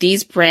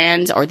these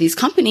brands or these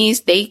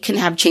companies, they can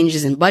have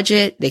changes in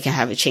budget. They can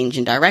have a change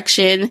in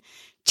direction.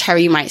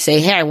 Terry might say,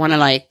 hey, I want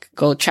to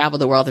go travel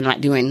the world and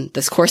not doing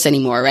this course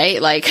anymore,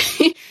 right?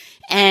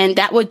 And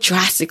that would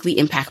drastically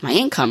impact my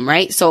income,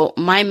 right? So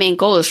my main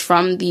goal is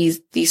from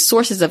these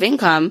sources of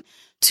income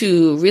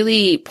to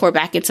really pour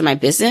back into my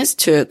business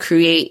to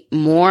create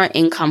more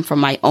income from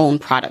my own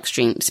product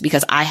streams,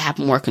 because I have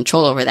more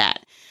control over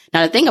that.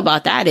 Now, the thing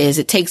about that is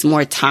it takes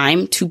more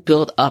time to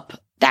build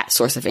up that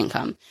source of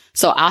income.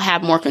 So I'll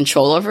have more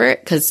control over it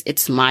because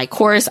it's my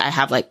course. I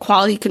have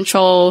quality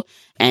control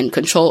and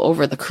control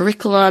over the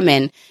curriculum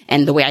and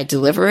the way I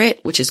deliver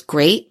it, which is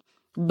great.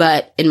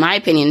 But in my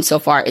opinion, so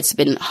far, it's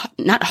been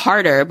not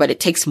harder, but it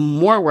takes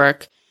more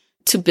work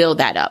to build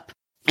that up.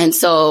 And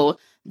so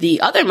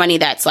the other money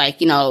that's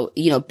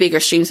bigger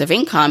streams of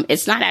income,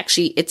 it's not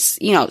actually,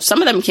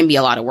 some of them can be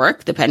a lot of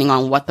work depending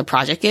on what the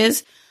project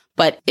is,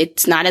 but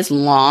it's not as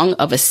long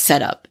of a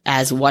setup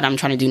as what I'm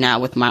trying to do now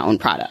with my own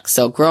products.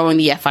 So growing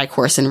the FI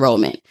course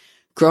enrollment,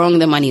 growing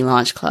the Money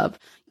Launch Club,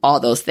 all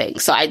those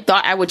things. So I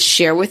thought I would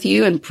share with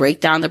you and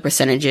break down the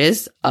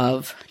percentages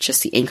of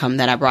just the income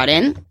that I brought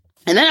in.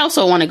 And then I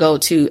also want to go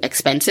to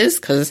expenses,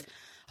 because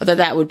I thought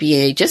that would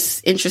be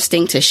just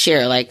interesting to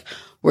share,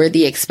 where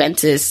the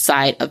expenses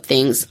side of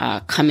things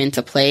come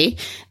into play.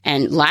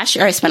 And last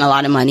year I spent a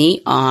lot of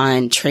money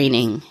on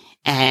training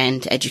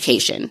and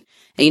education.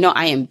 And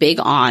I am big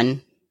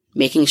on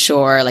making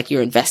sure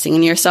you're investing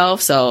in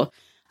yourself. So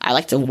I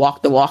like to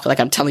walk the walk like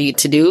I'm telling you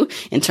to do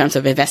in terms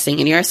of investing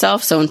in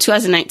yourself. So in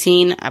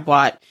 2019, I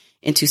bought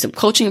into some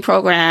coaching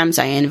programs.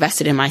 I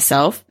invested in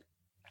myself.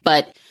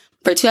 But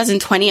for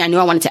 2020, I knew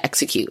I wanted to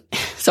execute.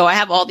 So I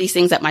have all these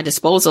things at my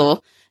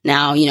disposal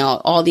now,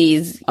 all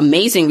these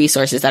amazing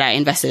resources that I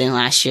invested in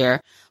last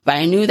year. But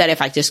I knew that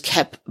if I just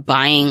kept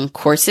buying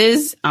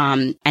courses,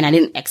 and I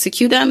didn't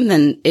execute them,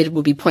 then it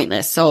would be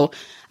pointless. So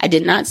I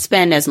did not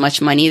spend as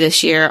much money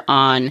this year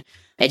on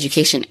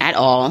education at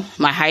all.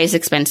 My highest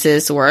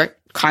expenses were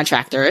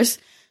contractors.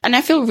 And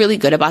I feel really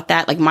good about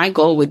that. My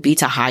goal would be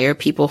to hire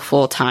people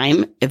full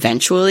time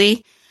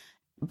eventually.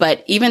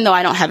 But even though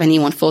I don't have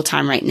anyone full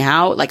time right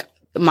now,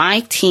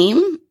 my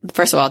team,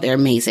 first of all, they're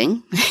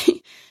amazing.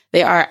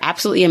 They are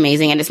absolutely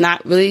amazing. And it's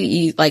not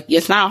really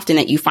it's not often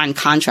that you find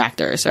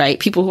contractors, right?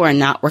 People who are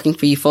not working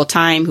for you full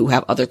time, who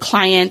have other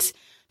clients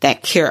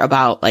that care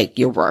about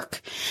your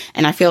work.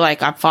 And I feel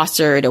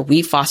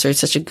we've fostered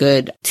such a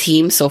good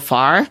team so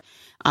far,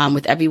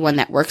 with everyone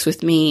that works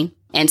with me.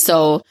 And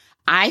so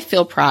I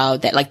feel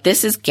proud that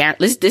this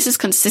is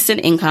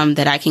consistent income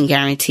that I can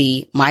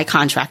guarantee my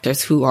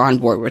contractors who are on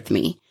board with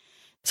me.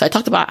 So I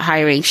talked about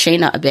hiring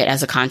Shayna a bit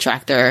as a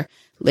contractor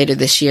later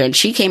this year. And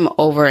she came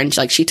over and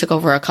she took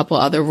over a couple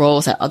other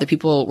roles that other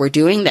people were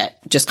doing that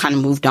just kind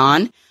of moved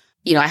on.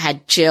 you know, I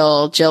had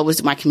Jill. Jill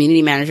was my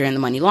community manager in the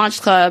Money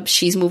Launch Club.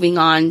 She's moving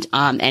on.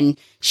 And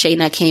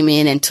Shayna came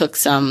in and took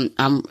some,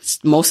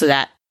 most of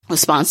that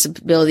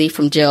responsibility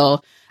from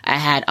Jill. I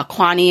had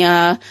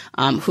Aquania,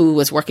 who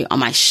was working on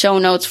my show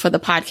notes for the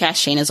podcast.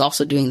 Shayna's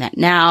also doing that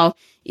now.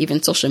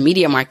 Even social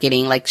media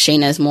marketing, like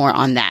Shayna is more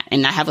on that.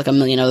 And I have like a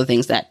million other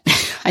things that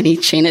I need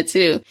Shayna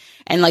to do.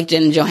 And like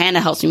Jen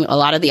Johanna helps me with a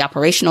lot of the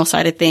operational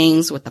side of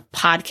things with the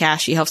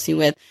podcast. She helps me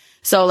with.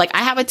 So like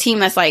I have a team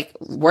that's like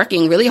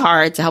working really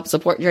hard to help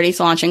support Journey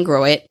to Launch and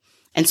grow it.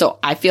 And so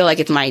I feel like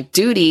it's my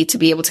duty to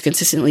be able to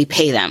consistently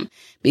pay them,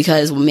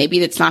 because maybe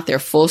it's not their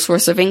full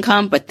source of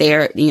income, but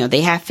they're, you know,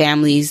 they have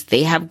families,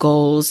 they have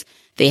goals,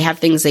 they have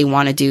things they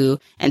want to do.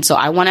 And so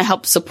I want to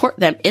help support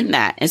them in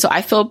that. And so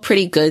I feel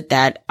pretty good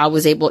that I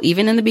was able,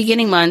 even in the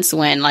beginning months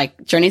when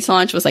like Journey to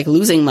Launch was like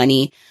losing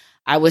money,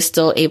 I was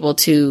still able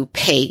to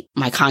pay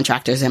my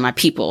contractors and my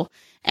people.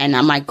 And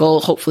my goal,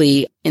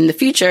 hopefully in the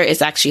future,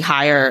 is actually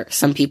hire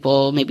some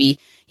people, maybe,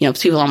 you know,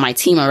 people on my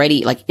team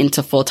already like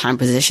into full-time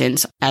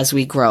positions as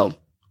we grow.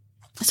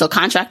 So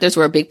contractors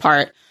were a big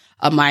part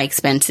of my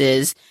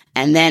expenses.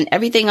 And then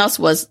everything else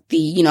was the,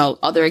 you know,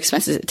 other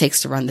expenses it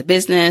takes to run the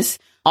business,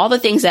 all the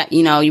things that,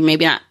 you know, you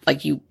maybe not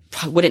like you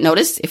wouldn't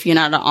notice if you're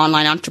not an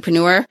online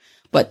entrepreneur,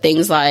 but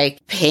things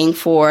like paying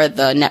for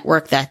the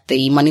network that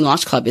the Money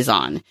Launch Club is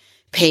on,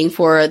 paying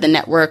for the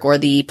network or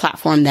the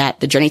platform that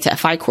the Journey to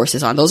FI course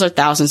is on. Those are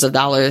thousands of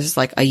dollars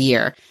like a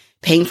year.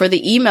 Paying for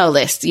the email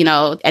list, you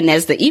know, and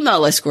as the email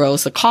list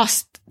grows, the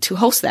cost to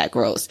host that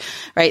grows,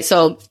 right?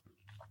 So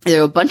there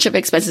are a bunch of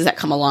expenses that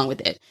come along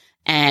with it.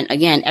 And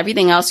again,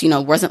 everything else, you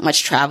know, wasn't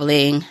much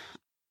traveling.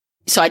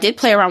 So I did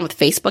play around with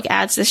Facebook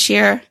ads this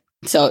year.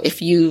 So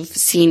if you've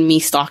seen me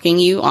stalking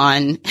you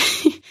on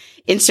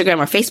Instagram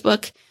or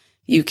Facebook,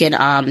 you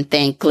can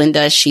thank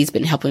Glinda. She's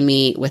been helping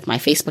me with my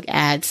Facebook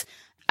ads.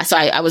 So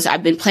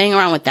I've been playing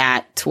around with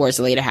that towards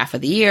the later half of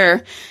the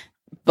year.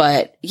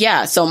 But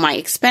yeah, so my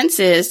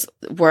expenses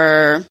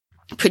were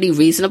pretty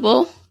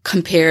reasonable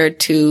compared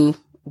to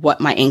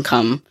what my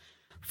income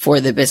for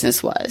the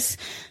business was.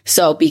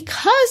 So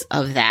because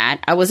of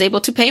that, I was able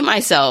to pay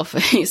myself.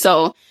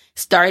 So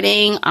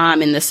starting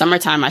in the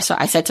summertime, I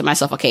said to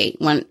myself, okay,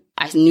 when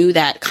I knew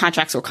that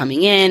contracts were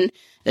coming in,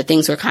 that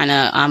things were kind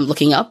of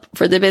looking up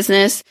for the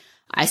business,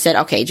 I said,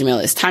 okay,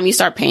 Jamila, it's time you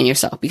start paying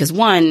yourself. Because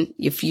one,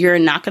 if you're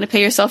not going to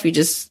pay yourself,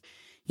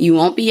 you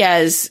won't be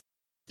as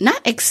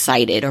not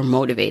excited or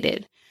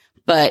motivated.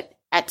 But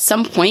at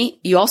some point,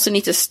 you also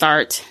need to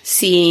start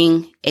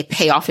seeing a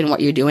payoff in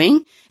what you're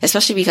doing,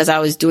 especially because I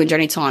was doing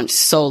Journey to Launch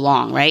so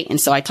long, right? And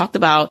so I talked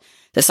about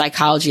the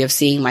psychology of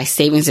seeing my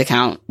savings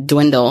account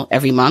dwindle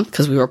every month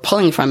because we were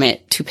pulling from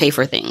it to pay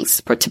for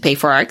things, to pay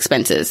for our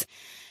expenses.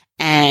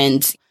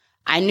 And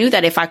I knew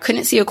that if I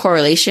couldn't see a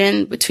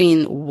correlation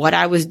between what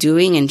I was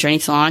doing in Journey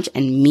to Launch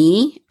and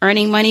me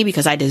earning money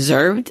because I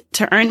deserved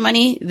to earn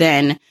money,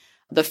 then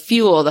the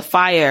fuel, the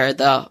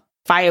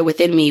fire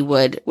within me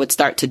would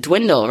start to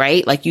dwindle,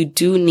 right? Like you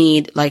do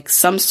need like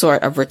some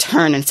sort of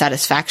return and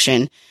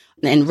satisfaction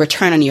and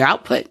return on your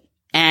output.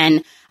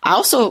 And I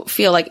also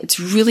feel like it's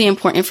really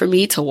important for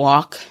me to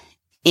walk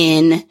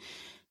in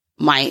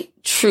my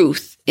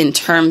truth in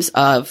terms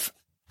of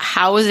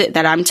how is it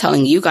that I'm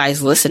telling you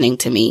guys listening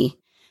to me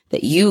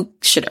that you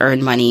should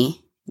earn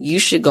money, you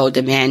should go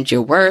demand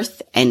your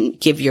worth and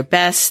give your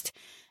best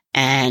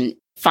and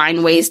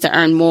find ways to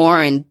earn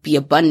more and be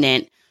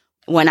abundant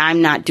when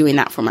I'm not doing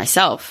that for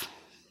myself.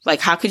 Like,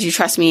 how could you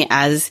trust me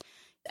as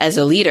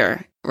a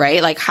leader,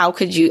 right? Like, how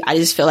could you, I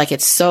just feel like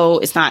it's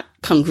not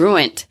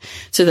congruent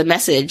to the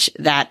message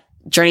that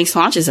Journey to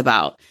Launch is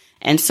about.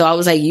 And so I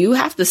was like, you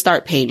have to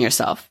start paying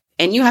yourself,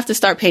 and you have to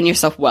start paying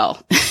yourself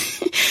well,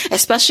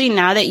 especially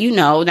now that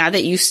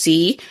you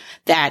see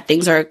that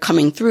things are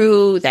coming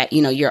through, that,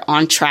 you know, you're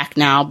on track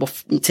now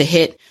to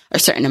hit a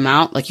certain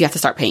amount. Like, you have to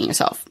start paying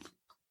yourself.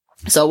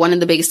 So one of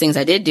the biggest things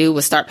I did do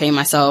was start paying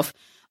myself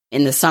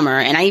in the summer.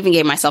 And I even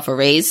gave myself a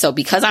raise. So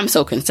because I'm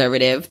so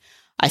conservative,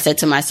 I said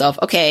to myself,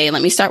 okay,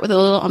 let me start with a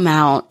little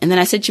amount. And then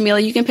I said, Jamila,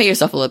 you can pay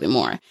yourself a little bit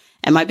more.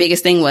 And my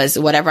biggest thing was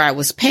whatever I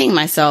was paying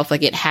myself,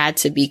 like it had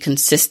to be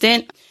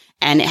consistent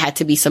and it had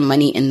to be some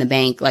money in the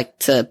bank, like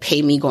to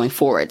pay me going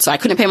forward. So I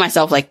couldn't pay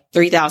myself like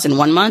 $3,000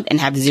 one month and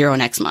have zero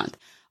next month.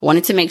 I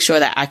wanted to make sure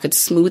that I could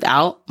smooth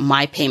out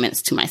my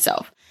payments to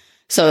myself.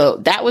 So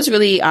that was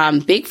really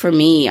big for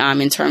me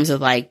in terms of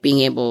like being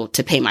able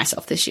to pay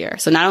myself this year.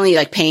 So not only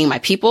like paying my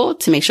people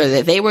to make sure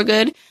that they were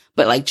good,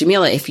 but like,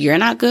 Jamila, if you're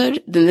not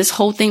good, then this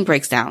whole thing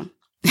breaks down.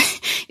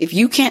 If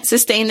you can't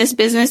sustain this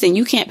business, then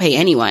you can't pay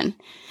anyone.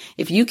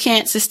 If you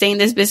can't sustain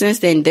this business,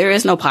 then there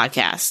is no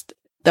podcast.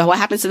 What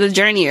happens to the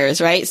journeyers,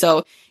 right?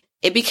 So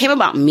it became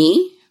about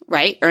me,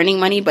 right? Earning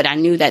money. But I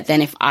knew that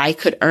then if I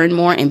could earn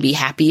more and be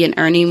happy in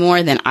earning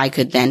more, then I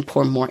could then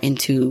pour more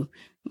into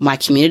my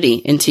community,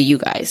 into you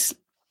guys.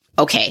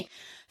 Okay.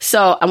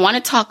 So I want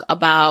to talk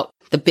about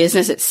the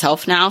business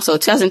itself now. So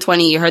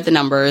 2020, you heard the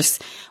numbers,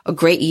 a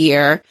great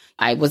year.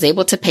 I was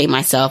able to pay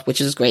myself,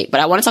 which is great. But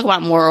I want to talk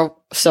about more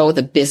so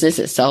the business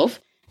itself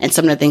and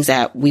some of the things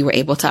that we were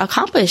able to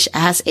accomplish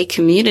as a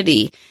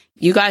community.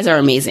 You guys are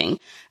amazing.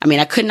 I mean,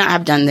 I could not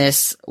have done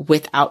this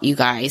without you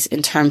guys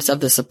in terms of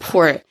the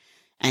support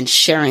and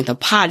sharing the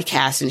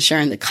podcast and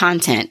sharing the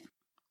content.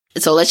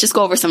 So let's just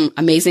go over some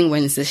amazing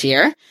wins this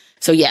year.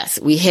 So yes,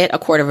 we hit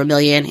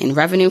 $250,000 in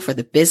revenue for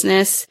the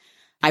business.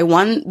 I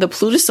won the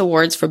Plutus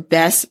Awards for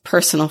Best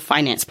Personal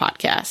Finance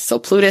Podcast. So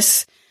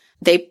Plutus,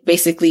 they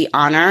basically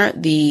honor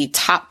the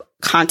top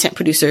content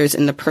producers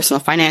in the personal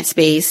finance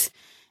space.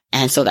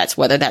 And so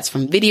whether that's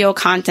from video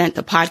content,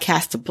 the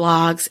podcast, to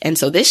blogs. And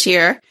so this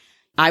year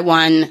I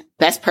won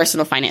Best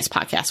Personal Finance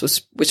Podcast,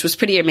 which was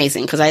pretty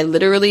amazing because I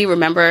literally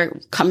remember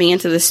coming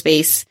into this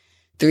space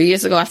 3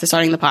 years ago after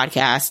starting the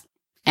podcast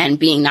and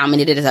being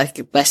nominated as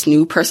like Best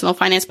New Personal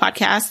Finance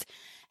Podcast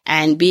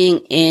and being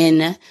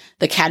in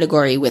the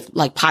category with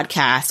like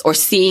podcasts or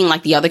seeing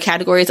like the other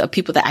categories of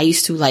people that I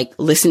used to like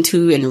listen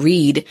to and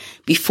read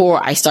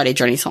before I started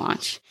Journey to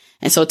Launch.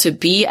 And so to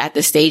be at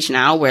the stage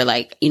now where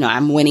like,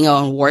 I'm winning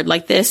an award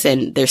like this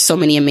and there's so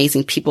many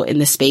amazing people in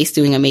the space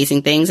doing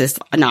amazing things is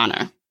an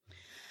honor.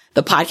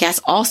 The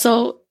podcast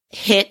also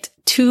hit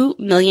 2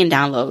 million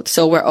downloads.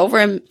 So we're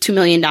over 2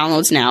 million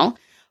downloads now.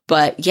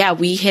 But yeah,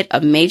 we hit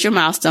a major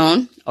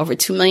milestone, over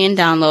 2 million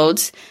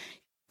downloads.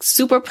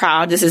 Super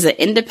proud. This is an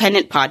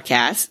independent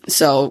podcast.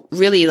 So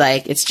really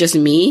like it's just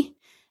me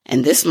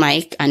and this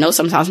mic. I know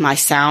sometimes my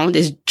sound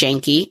is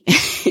janky.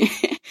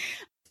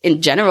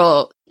 In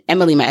general,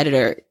 Emily, my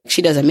editor,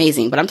 she does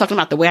amazing, but I'm talking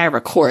about the way I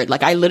record.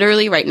 Like I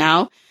literally right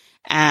now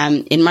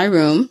am in my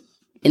room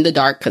in the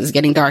dark because it's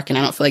getting dark and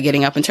I don't feel like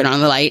getting up and turn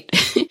on the light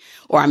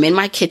or I'm in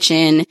my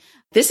kitchen.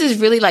 This is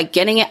really like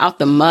getting it out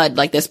the mud,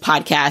 like this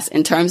podcast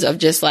in terms of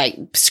just like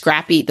the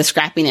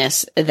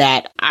scrappiness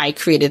that I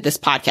created this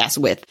podcast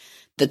with,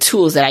 the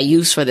tools that I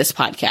use for this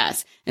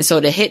podcast. And so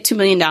to hit 2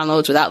 million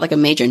downloads without like a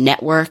major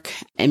network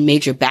and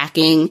major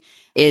backing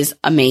is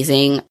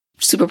amazing.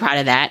 Super proud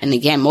of that. And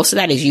again, most of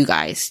that is you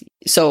guys.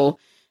 So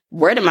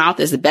word of mouth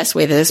is the best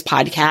way that this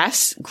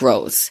podcast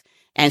grows.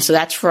 And so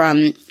that's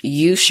from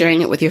you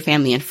sharing it with your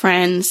family and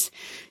friends,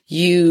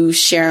 you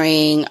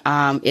sharing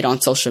it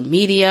on social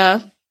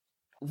media,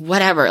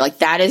 whatever. Like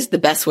that is the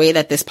best way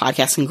that this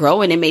podcast can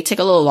grow. And it may take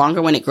a little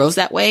longer when it grows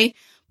that way,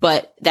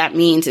 but that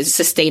means it's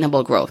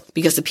sustainable growth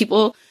because the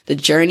people, the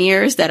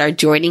journeyers that are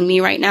joining me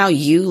right now,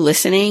 you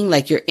listening,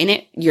 like you're in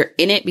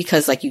it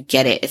because like you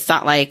get it. It's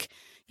not like,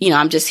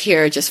 I'm just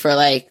here just for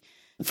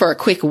a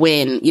quick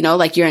win,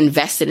 like you're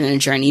invested in a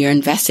journey. You're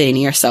invested in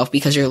yourself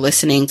because you're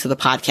listening to the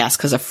podcast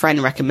because a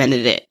friend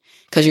recommended it,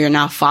 because you're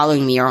now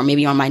following me or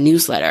maybe on my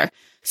newsletter.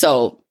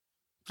 So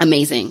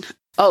amazing.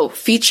 Oh,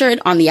 featured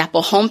on the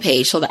Apple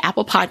homepage. So the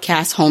Apple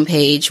Podcast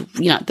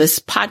homepage, this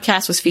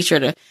podcast was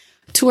featured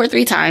 2 or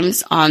 3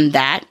 times on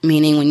that,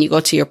 meaning when you go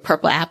to your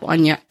Purple app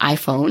on your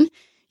iPhone,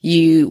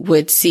 you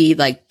would see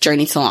like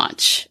Journey to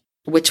Launch,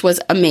 which was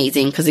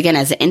amazing. Because again,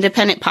 as an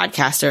independent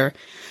podcaster,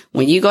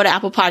 when you go to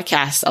Apple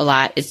Podcasts a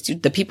lot, it's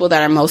the people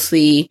that are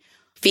mostly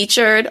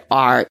featured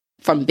are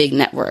from big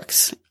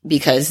networks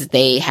because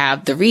they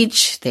have the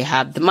reach, they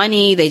have the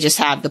money, they just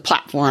have the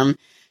platform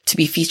to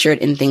be featured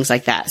in things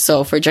like that.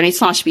 So for Journey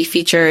to Launch to be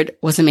featured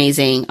was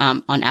amazing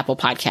on Apple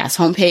Podcasts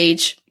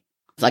homepage.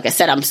 Like I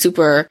said, I'm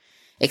super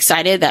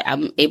excited that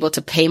I'm able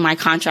to pay my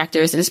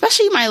contractors and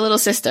especially my little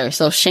sister.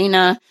 So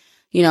Shayna,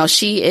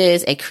 she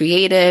is a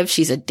creative.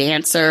 She's a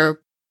dancer.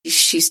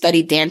 She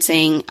studied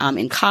dancing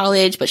in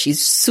college, but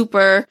she's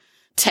super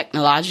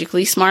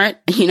technologically smart,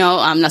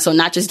 so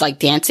not just like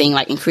dancing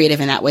like and creative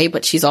in that way,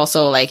 but she's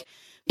also like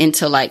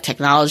into like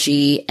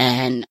technology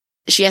and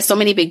she has so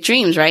many big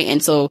dreams, right?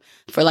 And so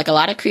for like a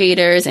lot of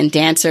creators and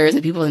dancers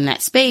and people in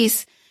that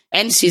space,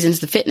 and she's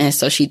into fitness,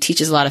 so she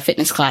teaches a lot of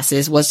fitness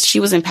classes, she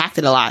was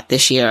impacted a lot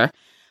this year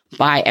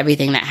by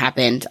everything that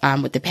happened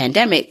with the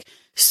pandemic.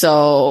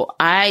 So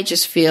I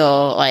just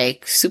feel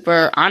like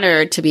super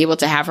honored to be able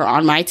to have her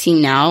on my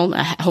team now.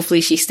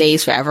 Hopefully she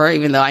stays forever,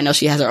 even though I know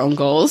she has her own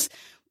goals,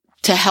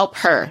 to help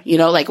her,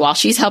 like while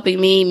she's helping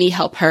me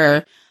help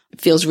her.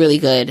 It feels really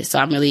good. So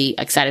I'm really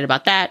excited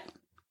about that.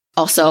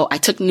 Also, I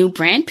took new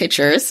brand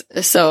pictures.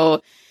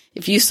 So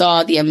if you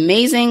saw the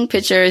amazing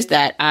pictures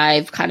that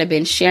I've kind of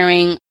been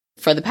sharing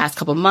for the past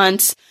couple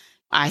months,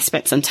 I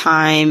spent some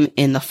time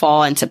in the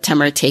fall and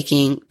September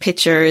taking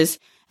pictures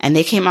and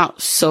they came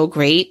out so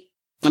great.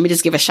 Let me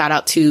just give a shout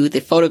out to the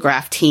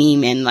photograph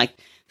team and like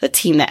the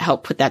team that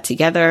helped put that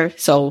together.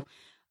 So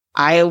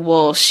I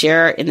will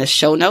share in the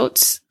show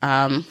notes,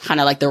 kind of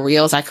like the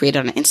reels I created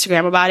on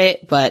Instagram about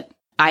it. But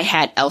I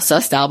had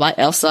Elsa, Style by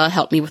Elsa,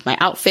 help me with my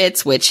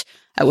outfits, which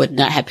I would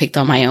not have picked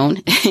on my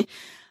own.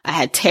 I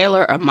had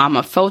Taylor or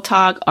Mama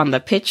Photog on the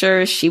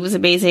pictures. She was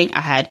amazing.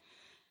 I had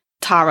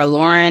Tara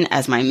Lauren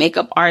as my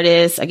makeup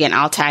artist. Again,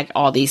 I'll tag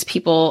all these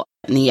people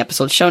in the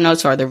episode show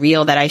notes or the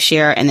reel that I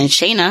share. And then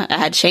I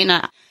had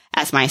Shayna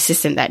as my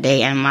assistant that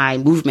day and my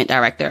movement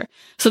director.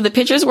 So the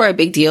pictures were a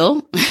big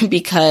deal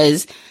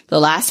because the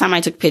last time I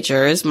took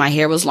pictures, my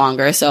hair was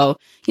longer. So,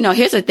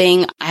 here's the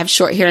thing. I have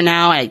short hair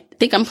now. I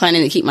think I'm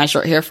planning to keep my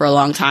short hair for a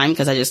long time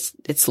because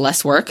it's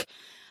less work.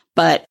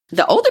 But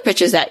the older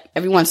pictures that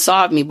everyone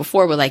saw of me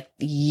before were like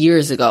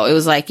years ago. It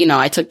was like,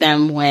 I took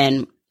them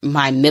when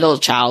my middle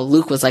child,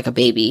 Luke, was like a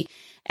baby.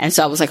 And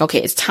so I was like,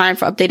 okay, it's time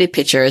for updated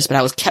pictures, but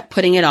I kept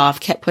putting it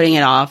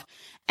off.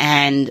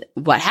 And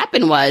what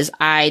happened was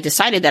I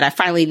decided that I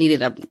finally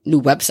needed a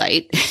new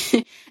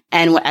website.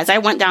 And as I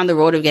went down the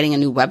road of getting a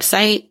new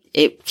website,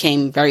 it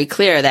became very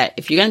clear that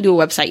if you're going to do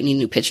a website, you need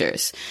new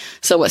pictures.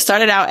 So what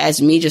started out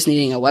as me just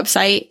needing a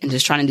website and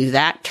just trying to do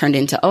that turned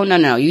into, oh,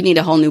 no, you need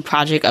a whole new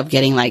project of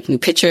getting like new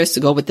pictures to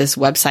go with this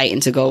website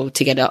and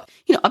to get a,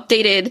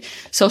 updated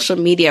social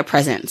media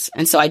presence.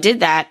 And so I did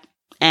that.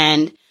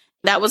 And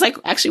that was like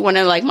actually one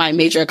of like my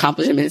major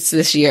accomplishments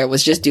this year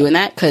was just doing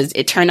that, because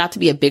it turned out to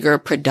be a bigger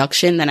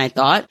production than I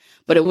thought,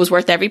 but it was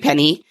worth every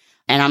penny.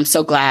 And I'm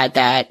so glad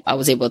that I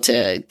was able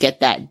to get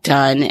that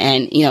done.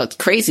 And, it's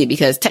crazy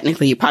because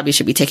technically you probably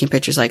should be taking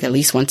pictures like at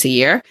least once a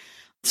year.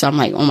 So I'm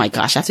like, oh my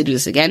gosh, I have to do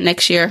this again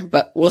next year,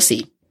 but we'll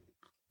see.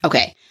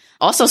 Okay.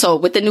 Also, so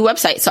with the new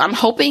website, so I'm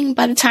hoping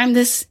by the time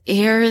this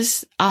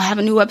airs, I'll have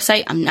a new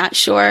website. I'm not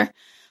sure,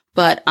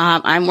 but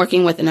I'm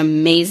working with an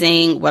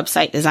amazing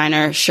website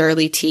designer,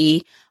 Shirley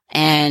T,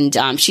 and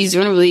she's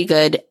doing really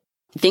good.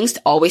 Things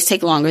always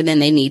take longer than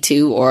they need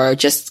to, or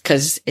just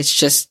because it's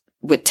just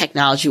with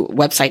technology,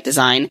 website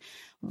design,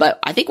 but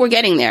I think we're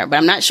getting there, but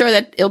I'm not sure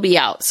that it'll be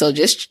out. So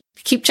just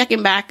keep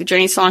checking back.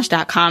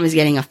 JourneyToLaunch.com is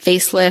getting a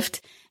facelift,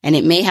 and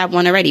it may have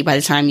one already by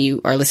the time you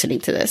are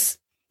listening to this.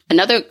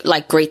 Another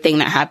like great thing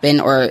that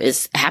happened or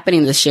is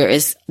happening this year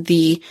is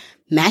the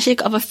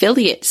magic of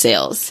affiliate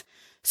sales.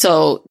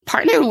 So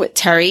partnering with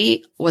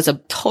Terry was a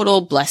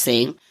total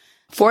blessing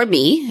for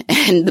me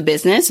and the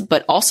business,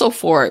 but also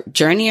for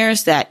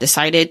journeyers that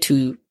decided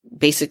to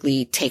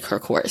basically take her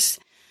course.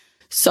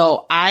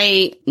 So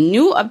I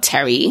knew of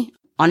Terry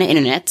on the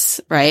internet,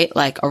 right?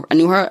 Like I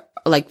knew her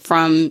like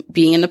from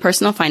being in the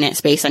personal finance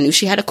space. I knew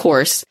she had a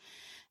course.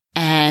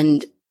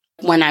 And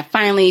when I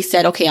finally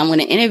said, okay, I'm going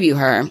to interview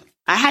her,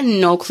 I had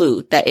no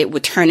clue that it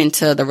would turn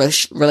into the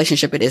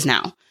relationship it is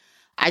now.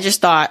 I just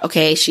thought,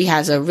 okay, she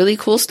has a really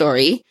cool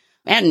story.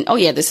 And oh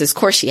yeah, this is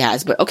course she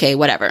has, but okay,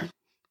 whatever.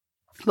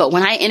 But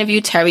when I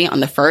interviewed Terry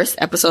on the first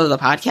episode of the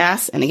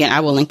podcast, and again,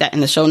 I will link that in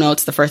the show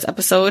notes, the first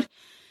episode,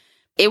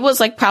 it was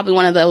like probably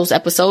one of those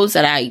episodes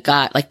that I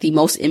got like the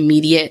most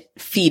immediate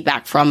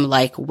feedback from,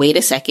 like, wait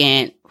a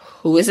second,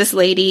 who is this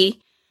lady?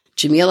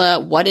 Jamila,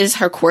 what is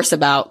her course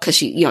about?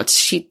 Cause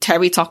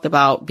Terry talked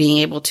about being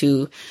able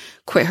to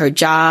quit her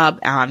job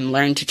and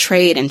learn to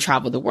trade and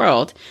travel the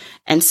world.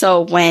 And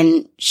so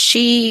when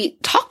she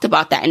talked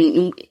about that,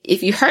 and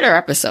if you heard her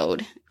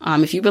episode,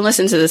 if you've been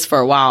listening to this for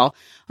a while,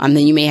 then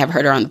you may have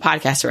heard her on the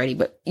podcast already,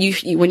 but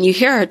when you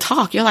hear her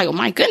talk, you're like, oh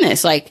my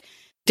goodness, like,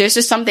 there's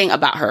just something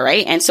about her,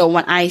 right? And so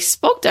when I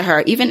spoke to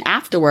her, even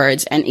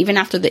afterwards, and even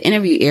after the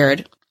interview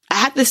aired, I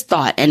had this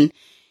thought. And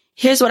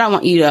here's what I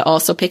want you to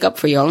also pick up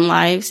for your own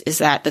lives, is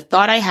that the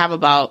thought I have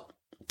about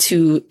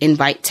to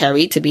invite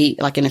Terry to be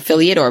like an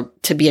affiliate or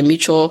to be a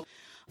mutual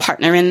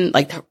partner in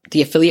like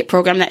the affiliate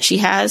program that she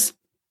has,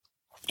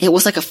 it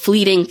was like a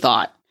fleeting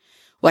thought.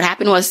 What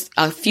happened was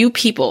a few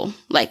people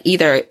like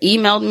either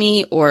emailed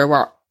me or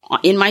were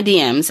in my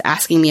DMs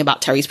asking me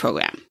about Terry's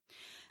program.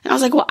 And I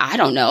was like, well, I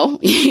don't know.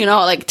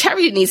 Like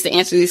Terry needs to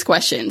answer these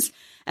questions.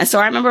 And so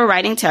I remember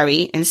writing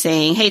Terry and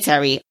saying, hey,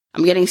 Terry,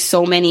 I'm getting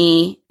so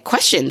many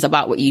questions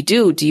about what you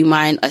do. Do you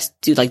mind us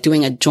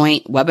doing a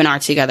joint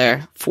webinar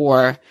together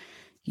for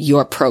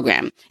your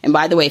program? And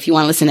by the way, if you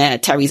want to listen to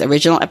Terry's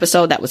original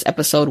episode, that was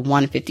episode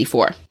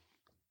 154.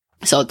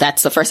 So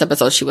that's the first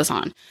episode she was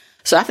on.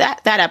 So after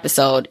that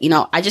episode,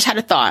 I just had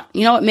a thought,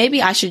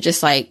 maybe I should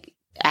just like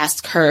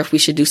ask her if we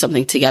should do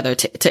something together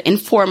to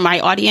inform my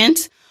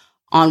audience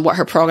on what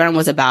her program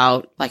was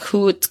about, like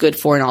who it's good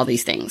for and all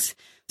these things.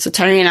 So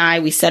Terry and I,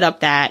 we set up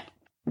that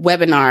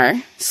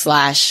webinar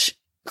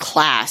 /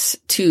 class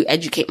to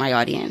educate my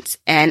audience.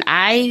 And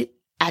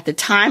at the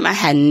time, I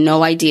had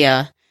no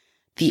idea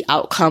the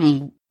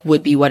outcome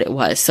would be what it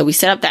was. So we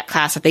set up that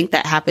class. I think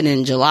that happened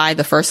in July,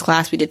 the first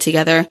class we did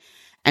together.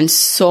 And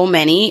so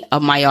many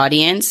of my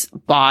audience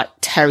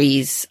bought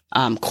Terry's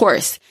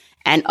course.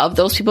 And of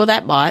those people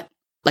that bought,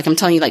 like I'm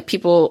telling you, like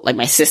people like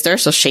my sister,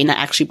 so Shayna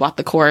actually bought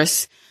the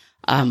course.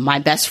 My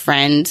best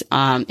friend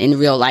in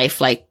real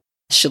life, like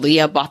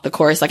Shalia, bought the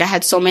course. Like I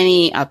had so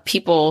many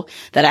people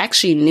that I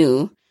actually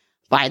knew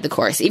buy the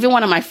course. Even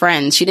one of my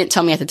friends, she didn't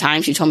tell me at the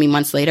time. She told me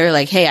months later,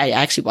 like, hey, I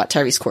actually bought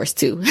Terry's course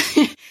too.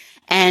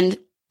 And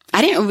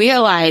I didn't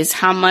realize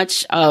how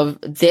much of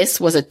this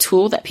was a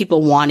tool that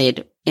people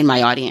wanted in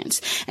my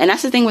audience. And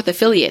that's the thing with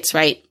affiliates,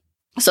 right?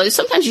 So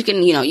sometimes you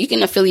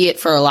can affiliate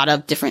for a lot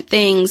of different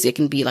things. It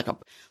can be like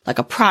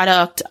a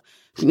product.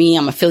 For me,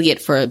 I'm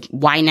affiliate for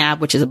YNAB,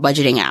 which is a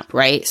budgeting app,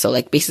 right? So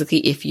like basically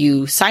if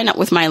you sign up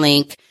with my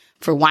link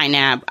for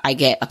YNAB, I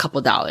get a couple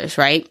dollars,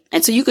 right?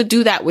 And so you could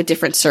do that with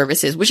different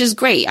services, which is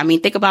great. I mean,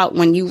 think about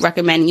when you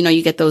recommend,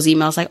 you get those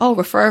emails like, oh,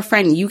 refer a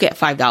friend, you get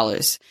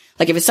 $5.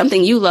 Like if it's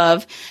something you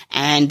love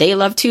and they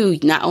love too,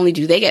 not only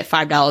do they get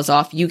 $5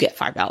 off, you get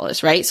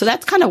 $5, right? So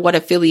that's kind of what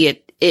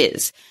affiliate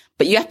is.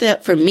 But you have to,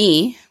 for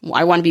me,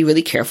 I want to be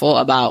really careful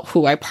about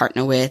who I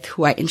partner with,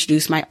 who I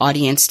introduce my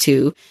audience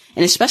to,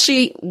 and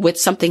especially with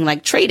something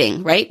like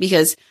trading, right?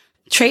 Because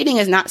trading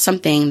is not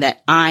something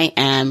that I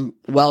am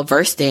well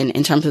versed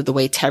in terms of the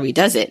way Terry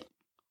does it.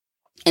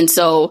 And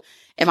so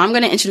if I'm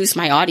going to introduce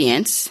my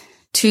audience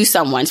to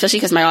someone, especially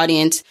because my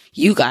audience,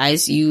 you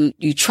guys, you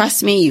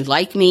trust me, you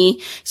like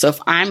me. So if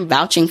I'm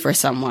vouching for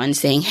someone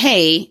saying,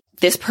 hey,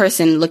 this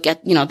person, look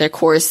at, their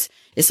course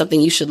is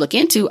something you should look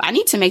into, I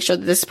need to make sure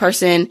that this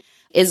person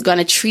is going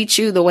to treat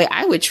you the way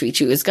I would treat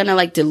you. Is going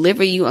to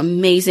deliver you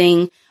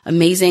amazing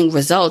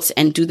results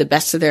and do the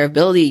best of their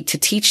ability to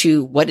teach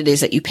you what it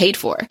is that you paid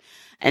for.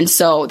 And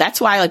so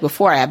that's why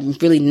before I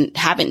really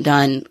haven't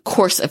done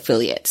course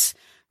affiliates,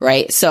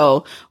 right?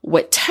 So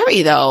with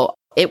Terry though,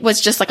 it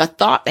was just a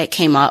thought that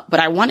came up,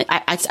 but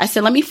I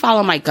said, let me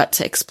follow my gut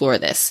to explore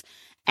this.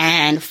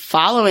 And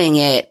following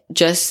it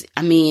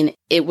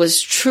it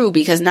was true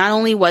because not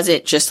only was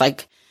it just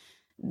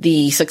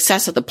the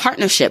success of the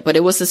partnership, but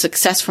it was the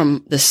success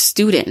from the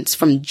students,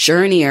 from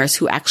journeyers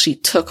who actually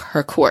took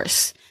her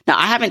course. Now,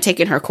 I haven't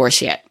taken her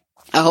course yet.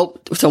 I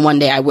hope so one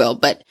day I will,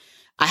 but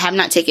I have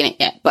not taken it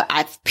yet. But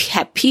I've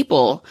had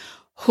people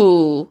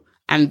who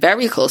I'm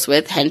very close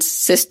with, hence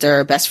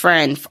sister, best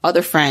friend,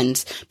 other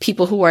friends,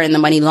 people who are in the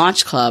Money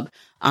Launch Club,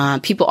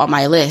 people on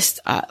my list,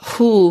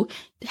 who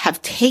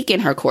have taken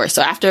her course.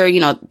 So after,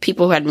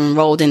 people who had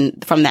enrolled in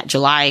from that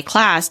July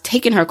class,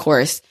 taken her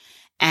course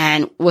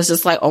and was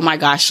just oh my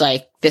gosh,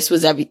 this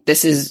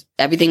is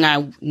everything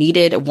I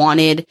needed,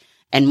 wanted,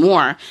 and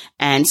more.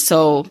 And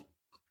so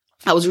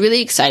I was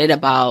really excited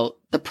about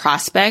the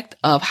prospect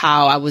of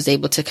how I was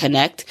able to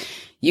connect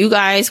you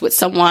guys with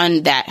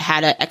someone that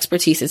had an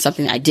expertise in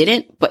something I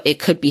didn't, but it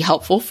could be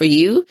helpful for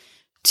you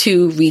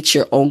to reach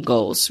your own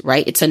goals,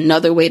 right? It's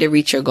another way to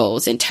reach your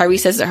goals. And Terry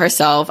says it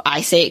herself.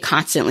 I say it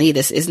constantly.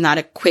 This is not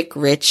a quick,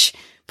 rich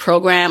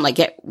program,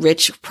 get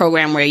rich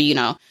program where,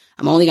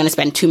 I'm only going to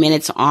spend 2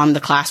 minutes on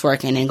the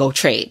classwork and then go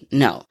trade.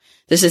 No,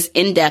 this is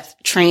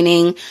in-depth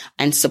training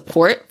and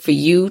support for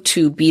you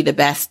to be the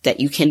best that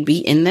you can be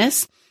in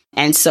this.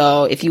 And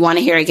so if you want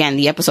to hear again,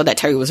 the episode that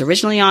Terry was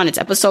originally on, it's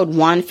episode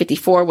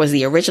 154 was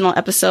the original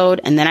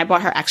episode. And then I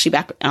brought her actually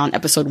back on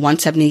episode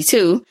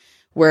 172,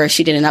 where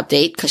she did an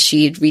update because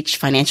she had reached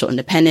financial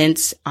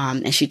independence.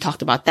 And she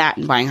talked about that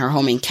and buying her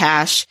home in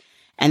cash.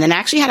 And then I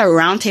actually had a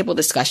roundtable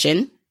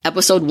discussion,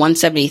 episode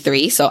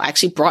 173. So I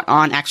actually brought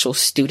on actual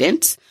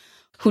students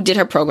who did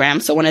her program.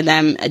 So one of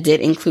them did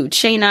include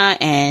Shayna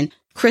and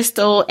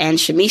Crystal and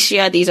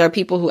Shamisha. These are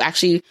people who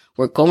actually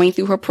were going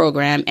through her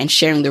program and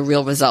sharing the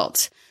real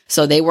results.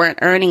 So they weren't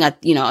earning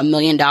 $1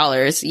 million,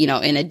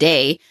 in a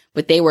day,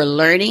 but they were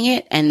learning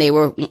it and they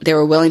were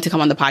willing to come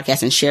on the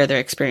podcast and share their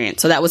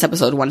experience. So that was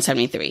episode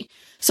 173.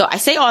 So I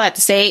say all that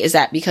to say is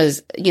that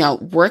because,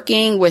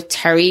 working with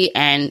Terry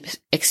and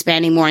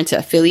expanding more into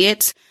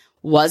affiliates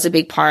was a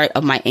big part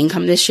of my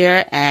income this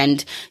year.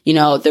 And,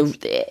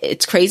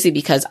 it's crazy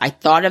because I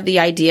thought of the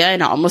idea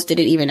and I almost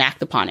didn't even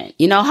act upon it.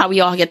 You know how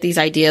we all get these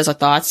ideas or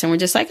thoughts and we're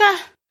just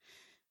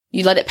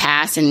you let it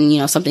pass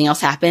and, something else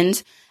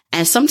happens.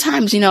 And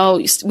sometimes,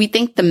 we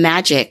think the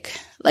magic,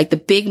 the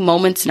big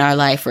moments in our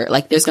life are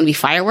there's going to be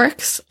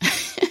fireworks.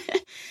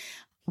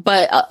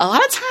 But a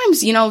lot of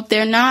times,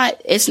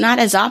 it's not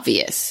as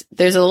obvious.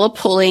 There's a little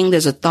pulling,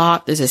 there's a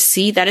thought, there's a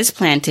seed that is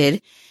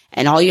planted,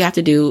 and all you have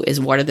to do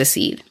is water the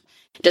seed.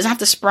 It doesn't have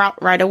to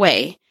sprout right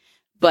away,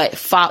 but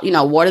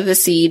water the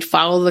seed,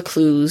 follow the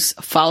clues,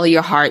 follow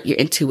your heart, your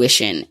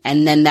intuition.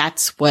 And then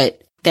that's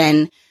what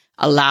then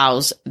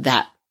allows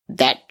that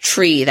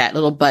tree, that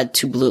little bud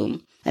to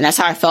bloom. And that's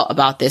how I felt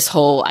about this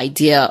whole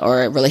idea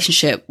or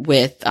relationship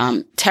with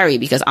Terry,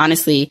 because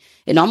honestly,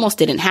 it almost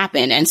didn't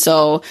happen. And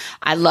so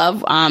I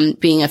love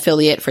being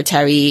affiliate for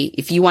Terry.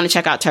 If you want to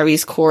check out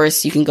Terry's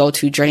course, you can go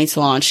to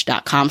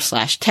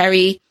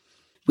journeytolaunch.com/Terry.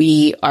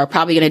 We are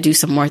probably going to do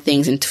some more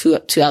things in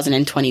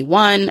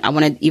 2021. I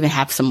want to even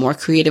have some more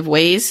creative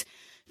ways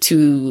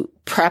to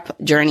prep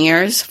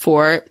journeyers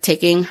for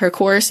taking her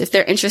course if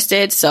they're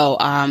interested. So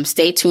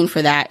stay tuned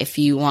for that if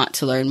you want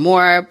to learn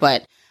more.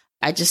 But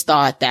I just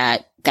thought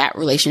that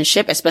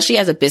relationship, especially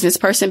as a business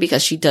person,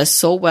 because she does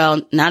so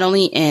well, not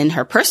only in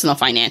her personal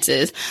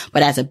finances,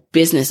 but as a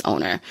business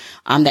owner,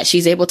 that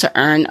she's able to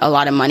earn a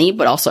lot of money,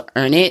 but also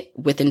earn it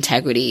with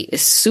integrity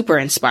is super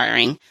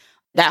inspiring.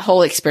 That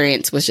whole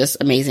experience was just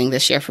amazing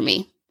this year for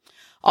me.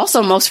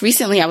 Also, most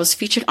recently, I was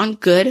featured on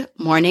Good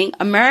Morning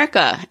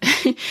America.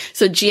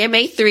 So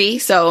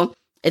GMA3. So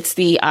it's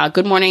the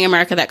Good Morning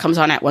America that comes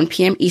on at 1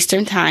 p.m.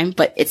 Eastern time,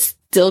 but it's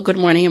still Good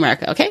Morning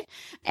America. Okay.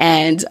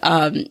 And,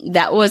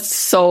 that was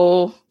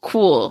so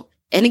cool.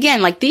 And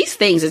again, these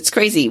things, it's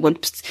crazy when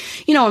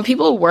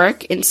people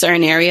work in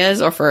certain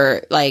areas, or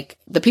for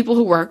the people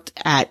who worked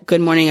at Good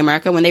Morning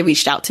America, when they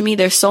reached out to me,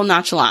 they're so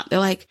nonchalant. They're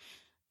like,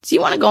 do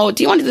you want to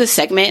do this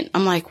segment?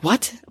 I'm like,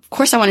 what? Of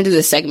course I want to do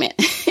this segment.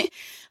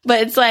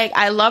 But it's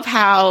I love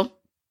how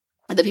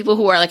the people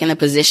who are in a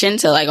position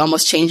to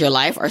almost change your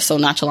life are so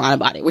nonchalant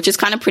about it, which is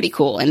kind of pretty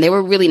cool. And they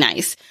were really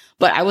nice.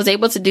 But I was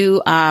able to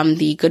do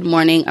the Good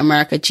Morning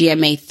America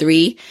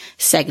GMA3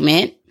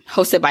 segment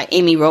hosted by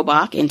Amy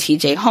Robach and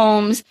TJ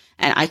Holmes.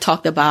 And I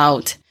talked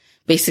about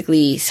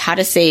basically how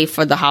to save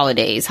for the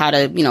holidays, how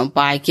to,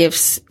 buy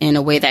gifts in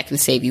a way that can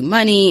save you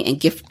money and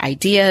gift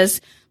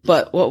ideas.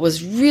 But what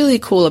was really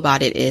cool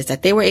about it is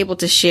that they were able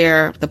to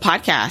share the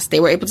podcast. They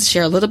were able to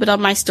share a little bit of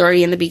my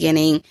story in the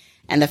beginning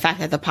and the fact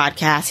that the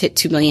podcast hit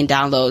 2 million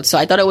downloads. So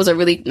I thought it was a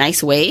really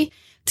nice way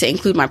to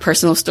include my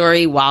personal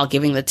story while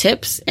giving the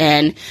tips.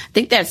 And I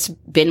think that's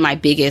been my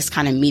biggest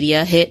kind of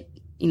media hit,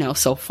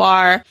 so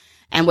far.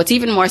 And what's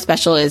even more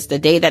special is the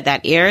day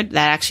that aired,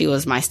 that actually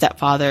was my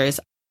stepfather's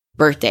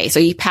birthday. So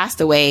he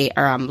passed away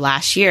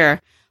last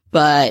year,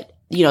 but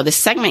this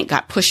segment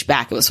got pushed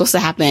back. It was supposed to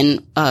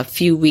happen a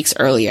few weeks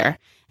earlier,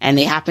 and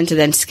they happened to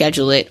then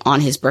schedule it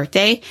on his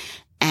birthday.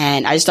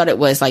 And I just thought it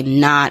was like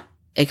not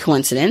a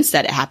coincidence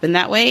that it happened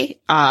that way.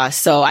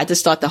 So I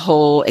just thought the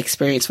whole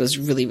experience was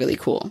really, really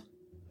cool.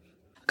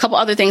 A couple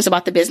other things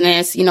about the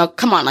business,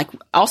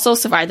 also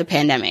survived the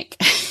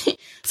pandemic.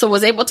 So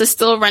was able to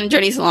still run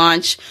Journey to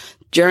Launch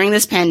during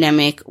this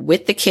pandemic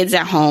with the kids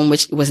at home,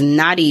 which was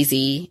not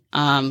easy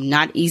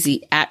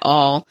at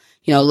all.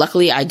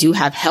 Luckily I do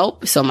have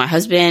help. So my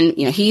husband,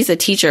 he's a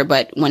teacher,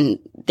 but when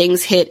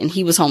things hit and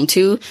he was home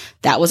too,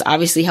 that was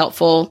obviously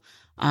helpful.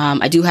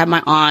 I do have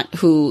my aunt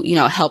who,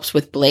 helps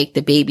with Blake,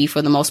 the baby,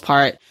 for the most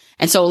part.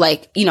 And so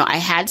I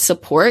had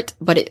support,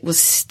 but it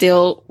was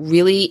still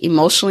really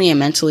emotionally and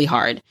mentally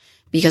hard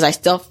because I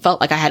still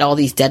felt like I had all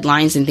these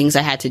deadlines and things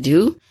I had to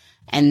do.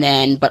 And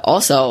then, but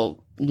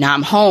also now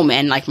I'm home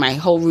and my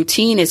whole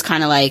routine is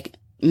kind of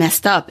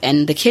messed up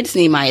and the kids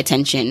need my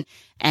attention.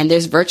 And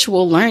there's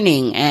virtual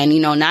learning and,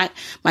 not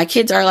my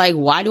kids are like,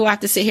 why do I have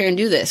to sit here and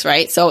do this?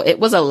 Right. So it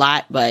was a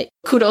lot, but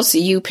kudos to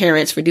you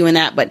parents for doing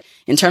that. But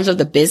in terms of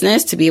the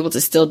business, to be able to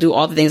still do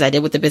all the things I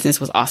did with the business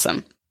was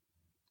awesome.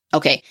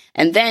 Okay.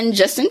 And then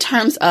just in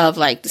terms of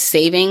the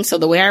saving. So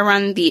the way I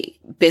run the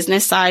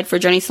business side for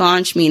Journey to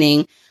Launch,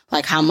 meaning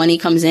how money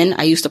comes in,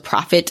 I use the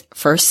profit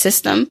first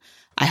system.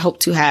 I hope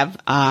to have,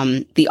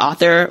 the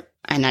author,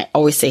 and I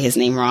always say his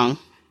name wrong,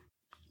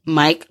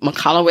 Mike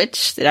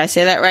Michalowicz. Did I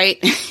say that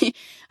right?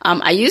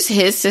 I use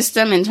his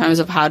system in terms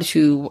of how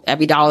to,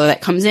 every dollar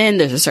that comes in,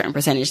 there's a certain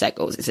percentage that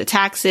goes into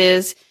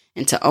taxes,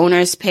 into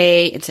owner's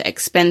pay, into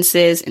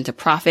expenses, into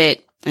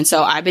profit. And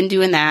so I've been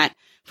doing that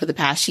for the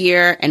past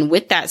year. And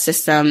with that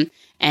system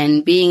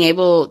and being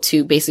able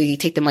to basically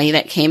take the money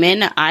that came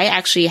in, I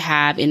actually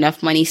have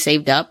enough money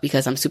saved up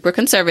because I'm super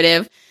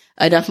conservative,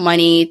 enough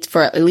money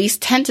for at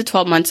least 10 to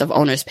 12 months of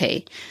owner's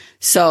pay.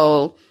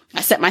 So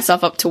I set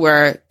myself up to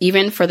where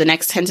even for the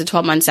next 10 to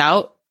 12 months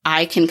out,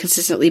 I can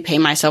consistently pay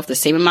myself the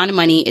same amount of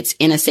money. It's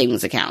in a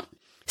savings account.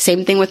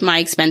 Same thing with my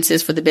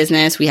expenses for the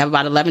business. We have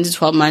about 11 to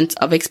 12 months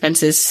of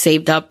expenses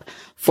saved up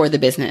for the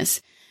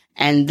business.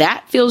 And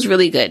that feels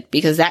really good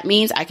because that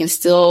means I can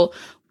still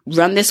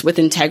run this with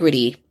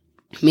integrity,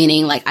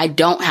 meaning I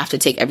don't have to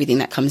take everything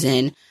that comes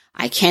in.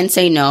 I can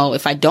say no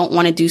if I don't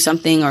want to do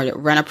something or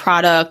run a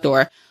product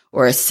or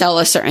sell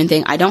a certain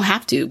thing. I don't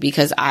have to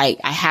because I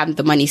have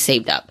the money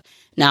saved up.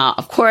 Now,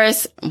 of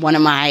course, one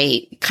of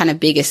my kind of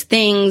biggest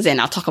things, and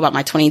I'll talk about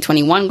my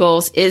 2021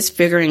 goals, is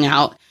figuring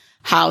out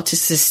how to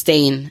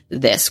sustain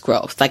this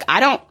growth.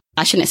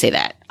 I shouldn't say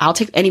that. I'll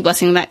take any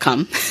blessing that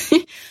come,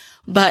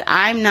 but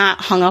I'm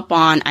not hung up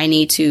on, I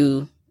need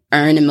to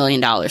earn $1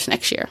 million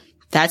next year.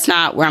 That's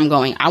not where I'm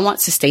going. I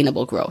want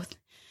sustainable growth.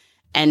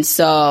 And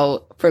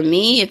so for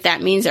me, if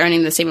that means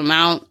earning the same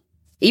amount,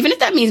 even if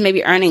that means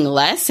maybe earning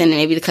less and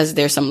maybe because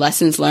there's some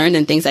lessons learned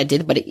and things I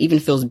did, but it even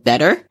feels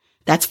better,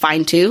 that's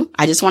fine too.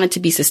 I just want it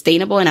to be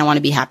sustainable and I want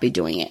to be happy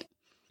doing it.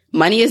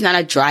 Money is not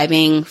a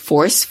driving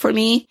force for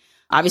me.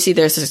 Obviously,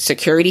 there's a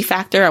security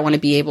factor. I want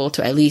to be able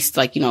to at least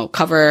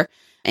cover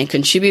and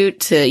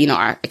contribute to,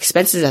 our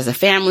expenses as a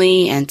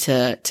family and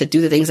to do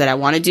the things that I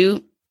want to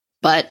do.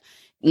 But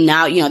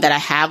now, that I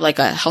have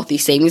a healthy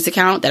savings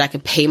account that I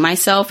can pay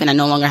myself and I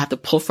no longer have to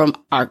pull from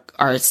our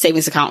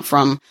savings account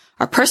from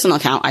our personal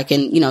account, I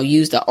can,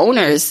 use the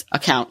owner's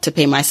account to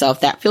pay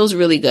myself. That feels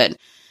really good.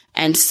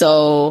 And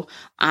so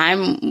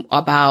I'm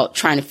about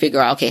trying to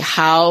figure out, okay,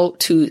 how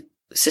to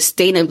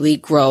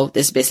sustainably grow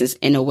this business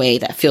in a way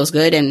that feels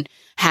good and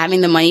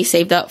having the money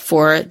saved up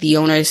for the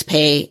owner's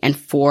pay and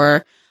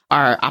for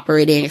our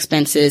operating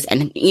expenses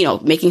and,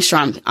 making sure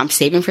I'm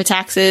saving for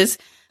taxes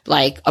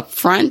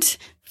upfront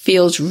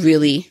feels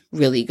really,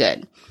 really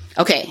good.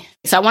 Okay.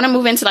 So I want to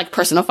move into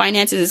personal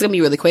finances. It's going to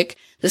be really quick,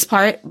 this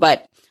part,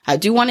 but I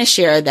do want to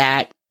share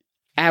that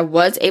I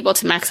was able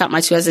to max out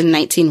my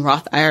 2019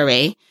 Roth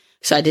IRA.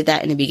 So I did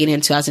that in the beginning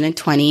of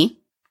 2020.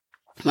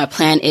 My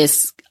plan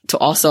is to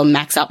also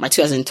max out my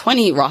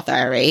 2020 Roth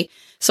IRA.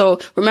 So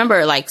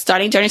remember,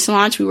 starting Journey to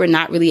Launch, we were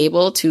not really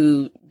able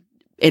to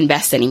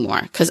invest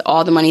anymore because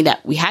all the money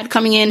that we had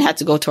coming in had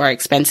to go to our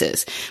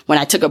expenses. When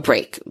I took a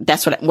break,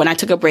 when I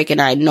took a break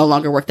and I no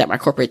longer worked at my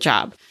corporate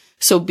job.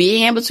 So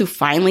being able to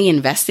finally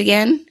invest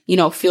again,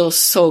 feels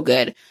so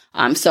good.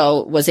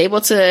 So was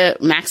able to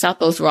max out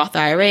those Roth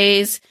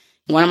IRAs.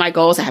 One of my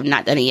goals, I have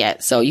not done it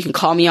yet. So you can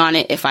call me on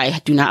it if I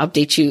do not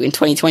update you in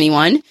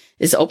 2021,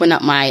 is to open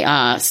up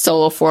my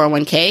solo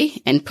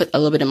 401k and put a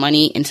little bit of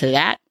money into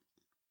that.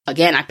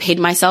 Again, I paid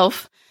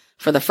myself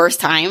for the first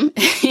time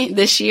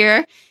this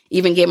year,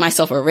 even gave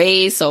myself a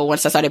raise. So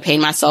once I started paying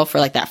myself for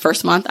like that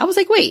first month, I was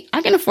like, wait,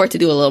 I can afford to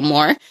do a little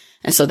more.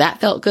 And so that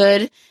felt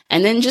good.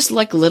 And then just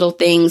like little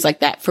things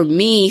like that for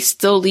me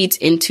still leads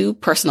into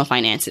personal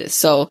finances.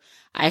 So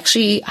I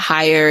actually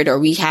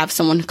we have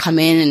someone come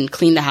in and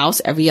clean the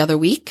house every other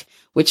week,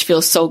 which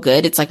feels so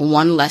good. It's like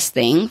one less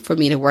thing for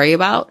me to worry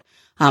about.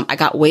 I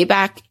got way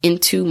back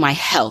into my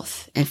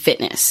health and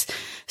fitness.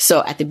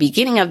 So at the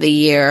beginning of the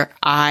year,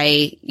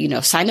 I,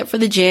 signed up for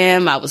the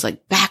gym. I was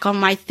like back on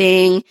my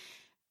thing.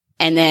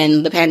 And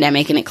then the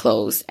pandemic and it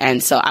closed.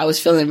 And so I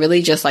was feeling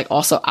really just like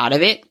also out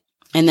of it.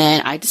 And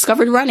then I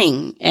discovered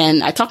running,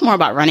 and I talk more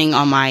about running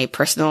on my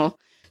personal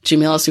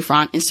Jamila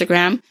Souffrant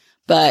Instagram.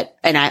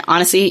 And I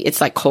honestly, it's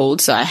like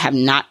cold. So I have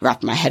not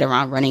wrapped my head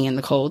around running in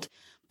the cold,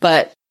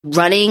 but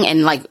running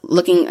and like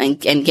looking and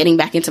getting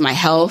back into my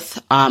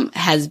health,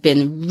 has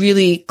been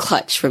really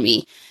clutch for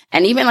me.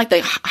 And even like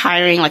the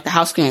hiring, like the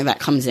house cleaning that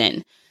comes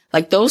in,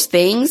 like those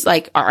things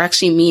like are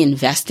actually me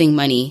investing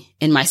money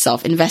in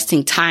myself,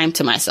 investing time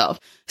to myself.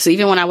 So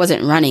even when I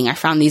wasn't running, I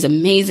found these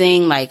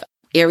amazing like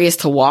areas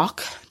to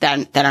walk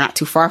that are not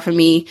too far from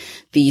me.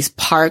 These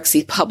parks,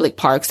 these public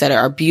parks that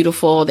are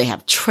beautiful. They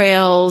have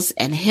trails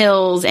and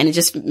hills, and it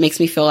just makes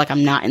me feel like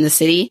I'm not in the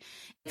city.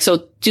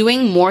 So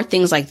doing more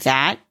things like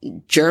that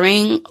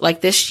during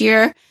like this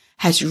year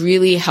has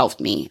really helped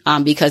me,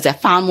 because I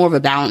found more of a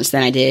balance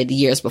than I did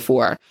years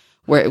before,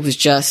 where it was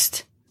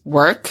just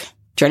work,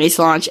 Journey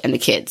to Launch, and the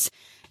kids.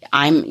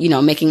 I'm,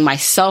 making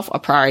myself a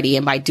priority.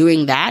 And by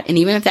doing that, and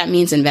even if that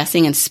means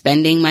investing and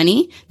spending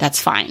money,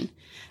 that's fine.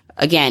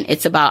 Again,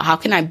 it's about how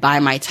can I buy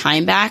my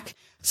time back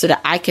so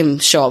that I can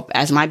show up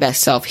as my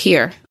best self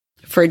here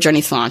for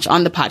Journey to Launch,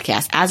 on the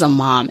podcast, as a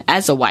mom,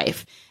 as a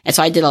wife. And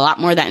so I did a lot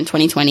more of that in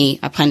 2020.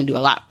 I plan to do a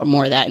lot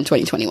more of that in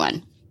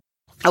 2021.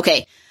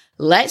 Okay,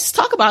 let's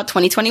talk about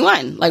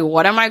 2021. Like,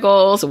 what are my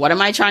goals? What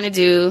am I trying to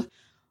do?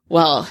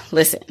 Well,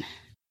 listen,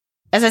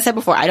 as I said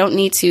before, I don't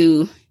need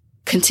to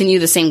continue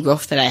the same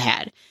growth that I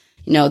had.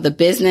 The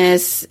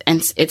business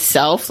and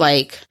itself,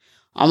 like,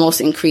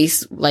 almost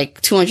increased like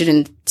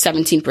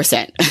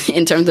 217%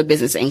 in terms of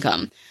business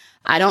income.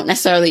 I don't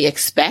necessarily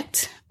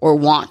expect or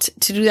want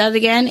to do that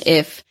again.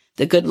 If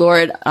the good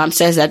Lord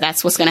says that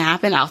that's what's going to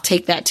happen, I'll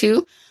take that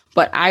too.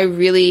 But I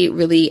really,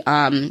 really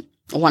want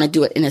to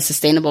do it in a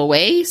sustainable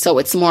way. So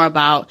it's more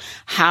about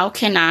how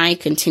can I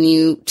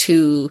continue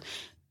to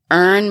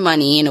earn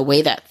money in a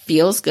way that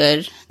feels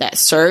good, that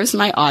serves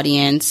my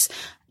audience,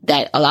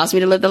 that allows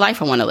me to live the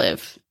life I want to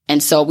live.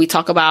 And so we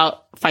talk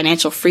about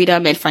financial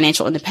freedom and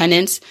financial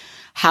independence.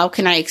 How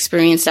can I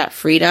experience that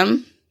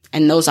freedom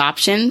and those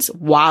options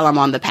while I'm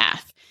on the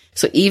path?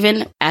 So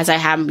even as I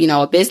have,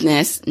 a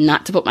business,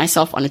 not to put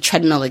myself on a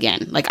treadmill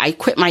again. Like, I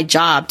quit my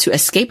job to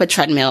escape a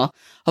treadmill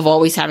of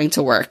always having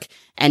to work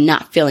and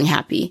not feeling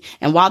happy.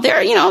 And while there,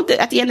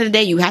 at the end of the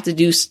day, you have to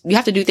do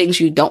things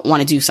you don't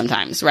want to do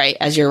sometimes, right?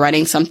 As you're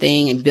running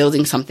something and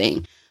building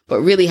something.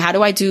 But really, how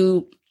do I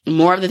do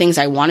more of the things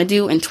I want to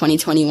do in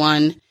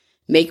 2021?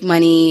 Make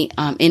money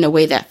in a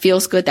way that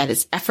feels good, that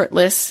is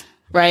effortless,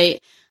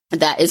 right?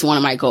 That is one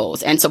of my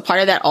goals. And so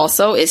part of that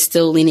also is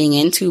still leaning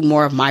into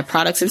more of my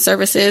products and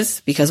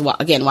services, because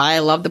again, while I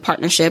love the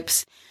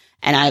partnerships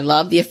and I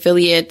love the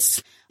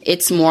affiliates,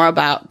 it's more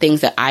about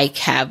things that I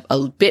have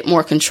a bit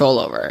more control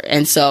over.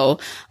 And so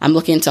I'm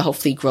looking to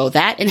hopefully grow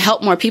that and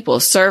help more people,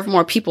 serve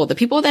more people. The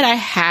people that I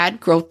had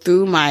grow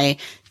through my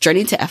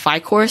Journey to FI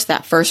course,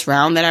 that first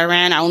round that I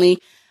ran,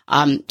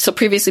 so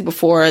previously,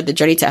 before the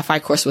Journey to FI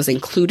course was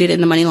included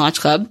in the Money Launch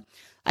Club,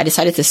 I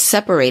decided to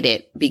separate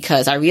it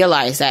because I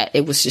realized that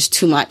it was just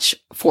too much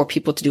for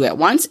people to do at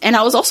once. And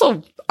I was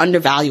also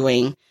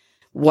undervaluing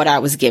what I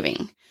was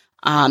giving.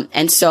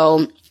 And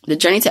so the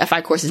Journey to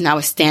FI course is now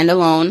a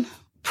standalone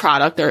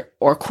product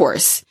or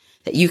course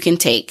that you can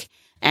take.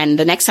 And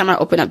the next time I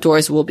open up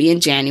doors will be in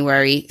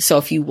January. So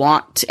if you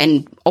want,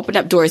 and open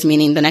up doors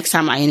meaning the next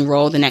time I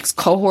enroll the next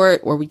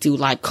cohort where we do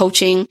live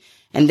coaching.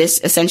 And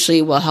this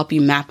essentially will help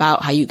you map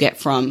out how you get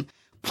from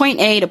point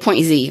A to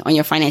point Z on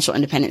your financial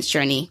independence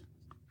journey.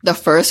 The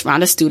first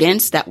round of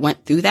students that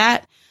went through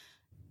that,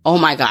 oh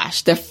my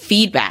gosh, the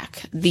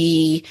feedback,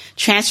 the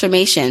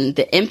transformation,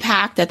 the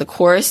impact that the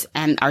course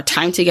and our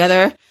time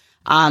together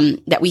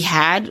that we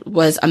had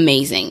was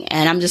amazing.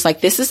 And I'm just like,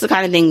 this is the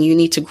kind of thing you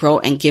need to grow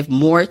and give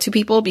more to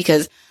people,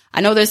 because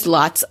I know there's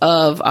lots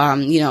of,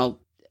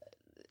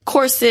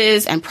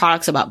 courses and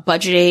products about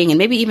budgeting and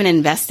maybe even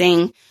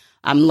investing.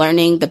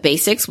 Learning the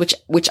basics,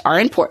 which are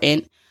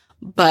important.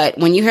 But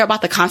when you hear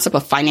about the concept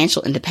of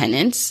financial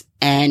independence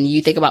and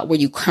you think about where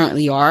you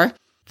currently are,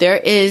 there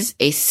is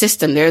a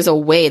system, there's a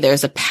way,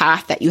 there's a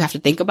path that you have to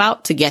think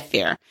about to get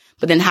there.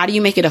 But then how do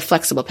you make it a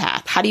flexible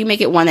path? How do you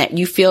make it one that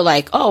you feel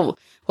like, oh,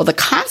 well, the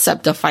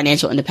concept of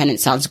financial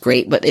independence sounds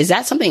great, but is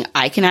that something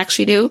I can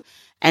actually do?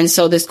 And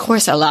so this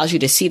course allows you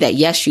to see that,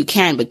 yes, you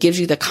can, but gives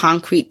you the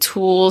concrete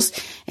tools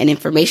and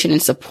information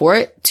and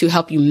support to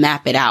help you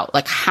map it out,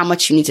 like how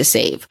much you need to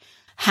save,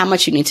 how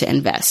much you need to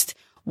invest,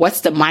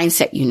 what's the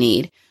mindset you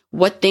need,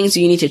 what things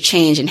do you need to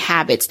change in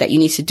habits that you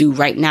need to do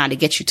right now to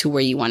get you to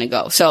where you want to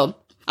go? So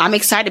I'm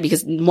excited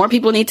because more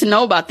people need to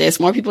know about this.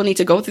 More people need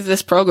to go through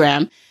this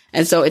program.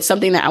 And so it's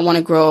something that I want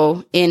to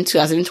grow in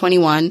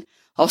 2021.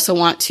 Also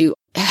want to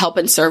help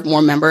and serve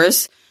more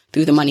members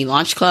through the Money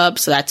Launch Club.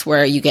 So that's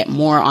where you get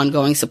more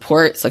ongoing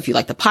support. So if you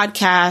like the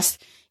podcast,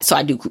 so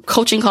I do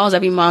coaching calls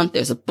every month.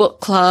 There's a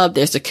book club.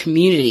 There's a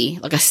community,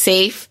 like a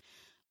safe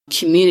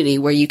community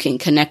where you can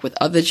connect with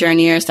other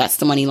journeyers. That's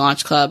the Money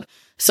Launch Club.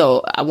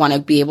 So I want to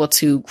be able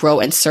to grow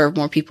and serve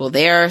more people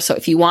there. So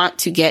if you want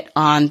to get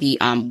on the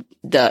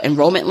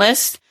enrollment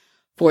list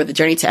for the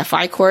Journey to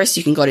FI course,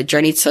 you can go to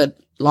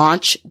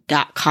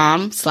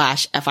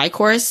journeytolaunch.com/FI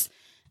course.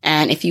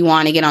 And if you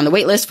want to get on the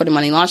wait list for the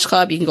Money Launch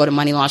Club, you can go to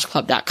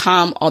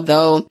moneylaunchclub.com.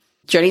 Although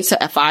Journey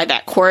to FI,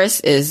 that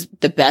course is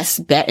the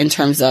best bet in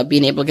terms of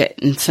being able to get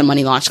into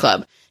Money Launch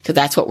Club, because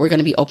that's what we're going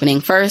to be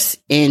opening first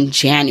in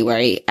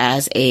January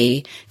as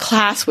a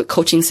class with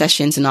coaching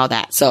sessions and all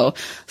that. So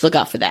look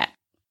out for that.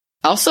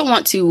 I also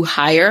want to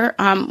hire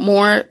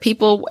more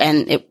people,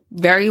 and it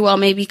very well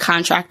may be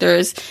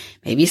contractors,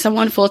 maybe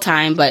someone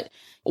full-time, but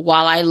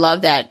while I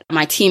love that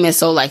my team is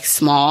so like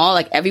small,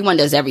 like everyone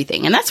does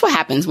everything. And that's what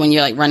happens when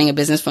you're like running a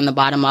business from the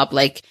bottom up.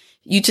 Like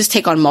you just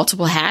take on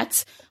multiple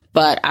hats,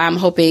 but I'm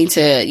hoping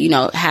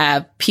to,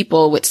 have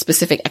people with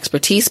specific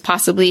expertise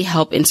possibly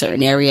help in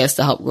certain areas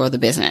to help grow the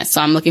business. So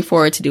I'm looking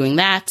forward to doing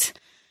that.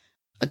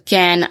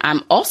 Again,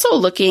 I'm also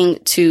looking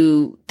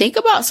to think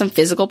about some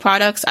physical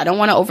products. I don't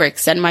want to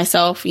overextend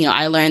myself.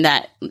 I learned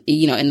that,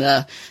 in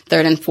the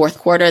third and fourth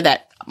quarter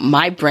that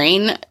my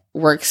brain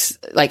works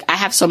like I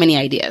have so many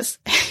ideas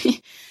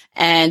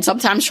and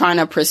sometimes trying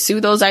to pursue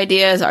those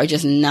ideas are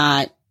just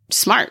not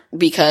smart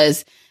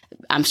because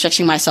I'm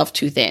stretching myself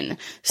too thin.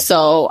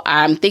 So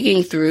I'm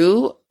thinking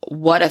through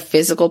what a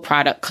physical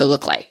product could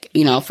look like,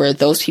 for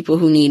those people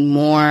who need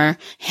more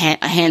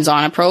a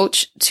hands-on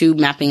approach to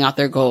mapping out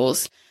their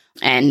goals.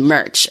 And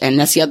merch. And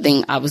that's the other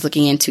thing I was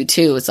looking into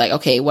too. It's like,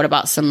 okay, what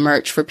about some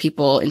merch for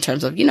people in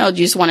terms of, you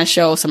just want to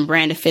show some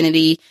brand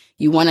affinity.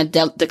 You want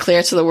to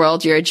declare to the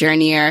world you're a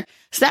journeyer.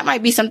 So that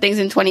might be some things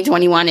in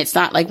 2021. It's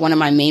not like one of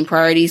my main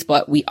priorities,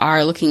 but we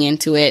are looking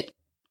into it.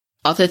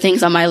 Other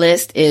things on my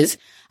list is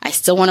I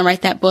still want to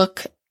write that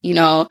book.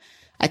 I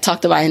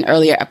talked about in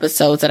earlier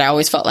episodes that I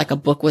always felt like a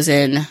book was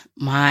in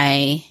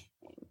my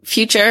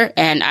future.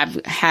 And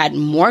I've had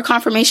more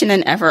confirmation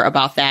than ever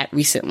about that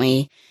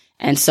recently.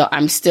 And so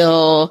I'm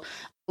still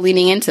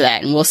leaning into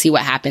that, and we'll see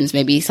what happens.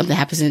 Maybe something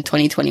happens in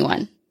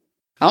 2021.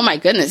 Oh my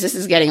goodness, this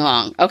is getting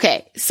long.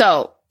 Okay.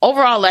 So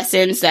overall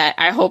lessons that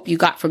I hope you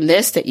got from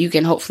this that you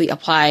can hopefully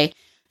apply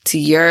to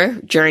your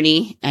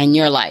journey and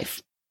your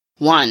life.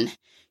 1,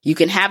 you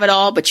can have it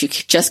all, but you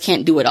just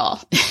can't do it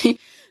all.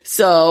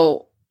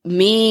 So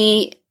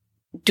me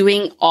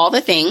doing all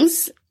the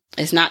things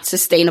is not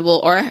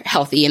sustainable or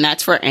healthy, and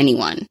that's for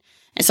anyone.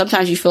 And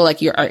sometimes you feel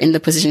like you are in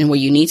the position where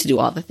you need to do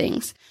all the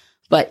things.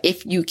 But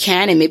if you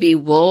can, and maybe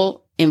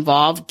will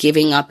involve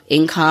giving up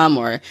income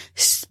or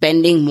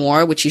spending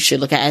more, which you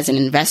should look at as an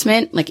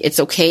investment, like it's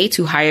okay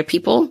to hire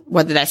people,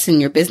 whether that's in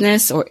your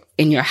business or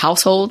in your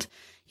household,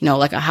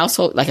 like a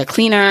household, like a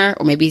cleaner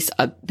or maybe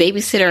a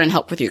babysitter and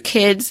help with your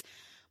kids.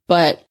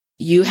 But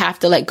you have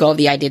to let go of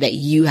the idea that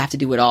you have to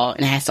do it all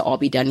and it has to all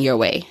be done your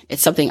way.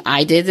 It's something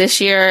I did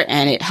this year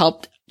and it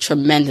helped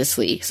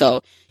tremendously.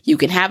 So you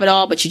can have it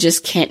all, but you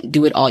just can't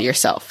do it all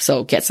yourself.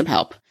 So get some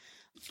help.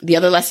 The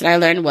other lesson I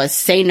learned was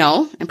say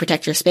no and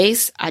protect your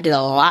space. I did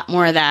a lot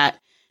more of that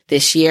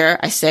this year.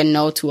 I said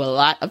no to a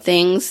lot of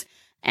things.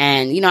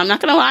 And, I'm not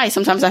going to lie.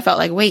 Sometimes I felt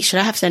like, wait, should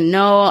I have said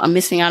no? I'm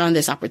missing out on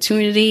this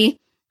opportunity.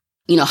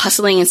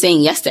 Hustling and saying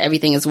yes to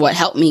everything is what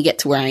helped me get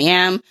to where I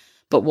am.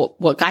 But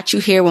what got you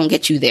here won't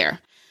get you there.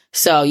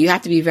 So you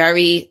have to be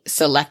very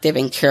selective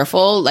and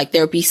careful. Like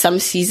there'll be some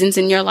seasons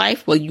in your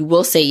life where you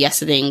will say yes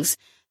to things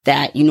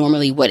that you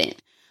normally wouldn't.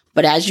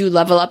 But as you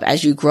level up,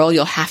 as you grow,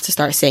 you'll have to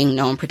start saying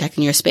no and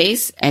protecting your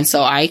space. And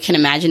so I can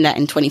imagine that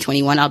in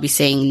 2021, I'll be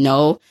saying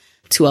no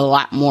to a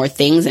lot more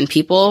things and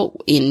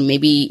people, and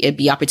maybe it'd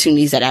be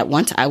opportunities that at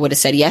once I would have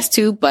said yes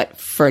to. But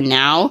for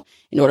now,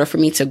 in order for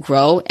me to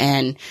grow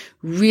and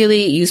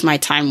really use my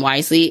time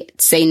wisely,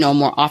 say no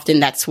more often.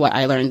 That's what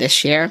I learned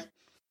this year.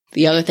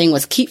 The other thing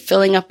was keep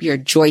filling up your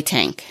joy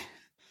tank.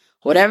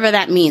 Whatever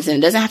that means. And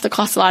it doesn't have to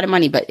cost a lot of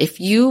money, but if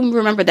you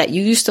remember that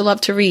you used to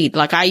love to read,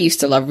 like I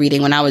used to love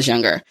reading when I was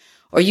younger,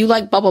 or you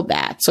like bubble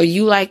baths, or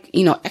you like,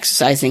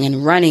 exercising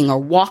and running or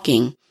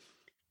walking,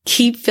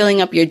 keep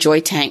filling up your joy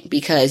tank,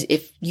 because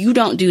if you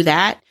don't do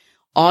that,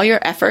 all your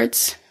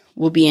efforts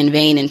will be in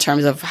vain in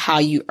terms of how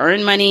you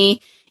earn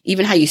money,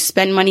 even how you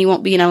spend money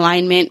won't be in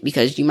alignment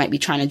because you might be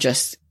trying to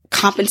just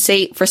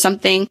compensate for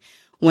something.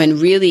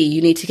 When really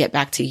you need to get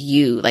back to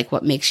you, like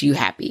what makes you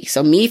happy.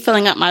 So me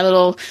filling up my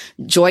little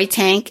joy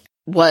tank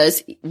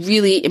was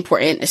really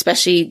important,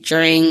 especially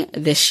during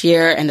this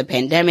year and the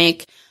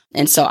pandemic.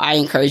 And so I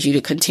encourage you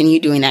to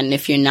continue doing that. And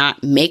if you're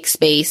not, make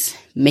space,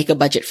 make a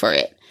budget for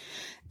it.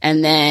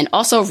 And then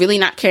also really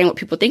not caring what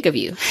people think of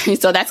you.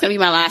 So that's going to be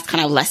my last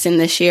kind of lesson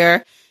this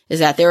year, is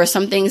that there were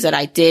some things that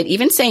I did,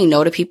 even saying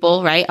no to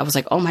people, right? I was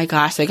like, oh my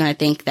gosh, they're going to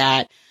think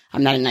that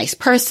I'm not a nice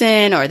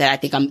person or that I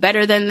think I'm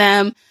better than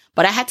them.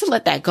 But I had to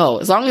let that go.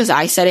 As long as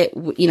I said it,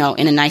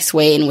 in a nice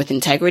way and with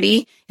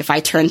integrity, if I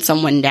turn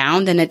someone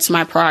down, then it's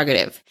my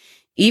prerogative.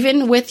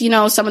 Even with,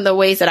 some of the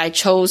ways that I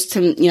chose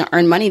to,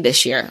 earn money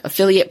this year,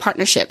 affiliate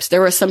partnerships. There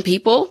were some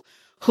people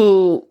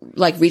who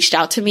reached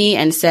out to me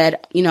and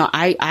said,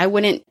 I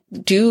wouldn't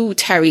do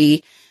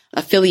Terry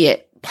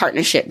affiliate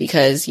partnership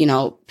because,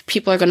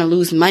 people are going to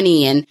lose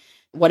money. And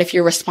what if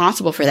you're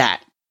responsible for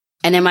that?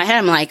 And in my head,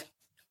 I'm like,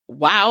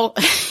 wow,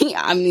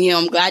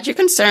 I'm glad you're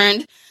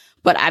concerned.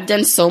 But I've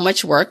done so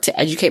much work to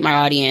educate my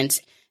audience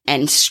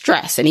and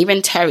stress, and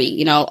even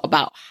Terry,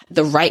 about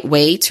the right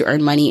way to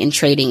earn money in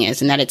trading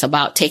is, and that it's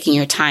about taking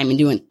your time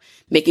and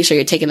making sure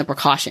you're taking the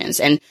precautions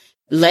and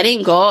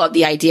letting go of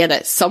the idea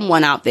that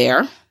someone out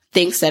there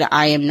thinks that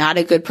I am not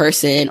a good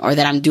person or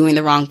that I'm doing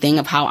the wrong thing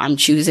of how I'm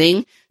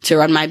choosing to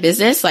run my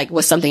business,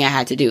 was something I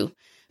had to do.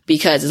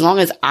 Because as long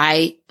as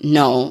I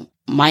know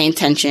my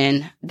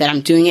intention, that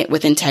I'm doing it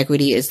with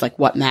integrity is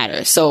what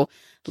matters. So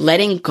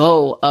letting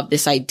go of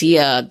this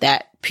idea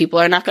that people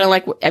are not going to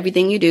like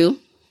everything you do,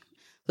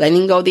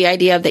 letting go of the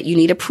idea that you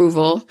need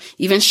approval,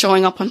 even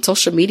showing up on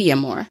social media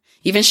more,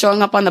 even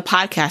showing up on the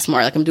podcast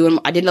more.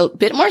 I did a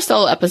bit more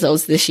solo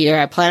episodes this year.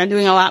 I plan on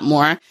doing a lot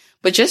more,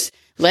 but just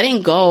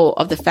letting go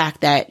of the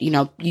fact that,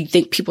 you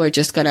think people are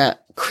just going to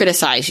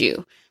criticize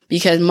you,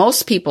 because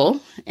most people,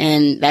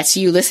 and that's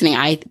you listening,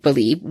 I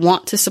believe,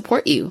 want to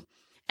support you.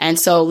 And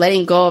so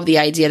letting go of the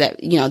idea that,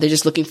 they're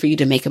just looking for you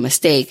to make a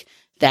mistake,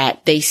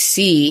 that they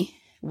see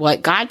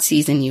what God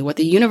sees in you, what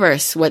the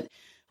universe, what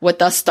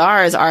the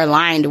stars are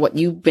aligned, what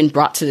you've been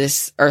brought to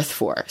this earth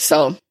for.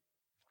 So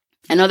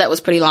I know that was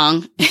pretty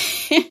long,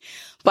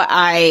 but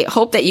I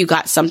hope that you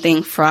got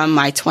something from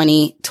my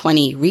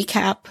 2020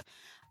 recap.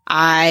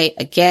 I,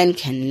 again,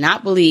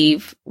 cannot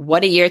believe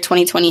what a year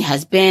 2020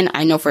 has been.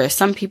 I know for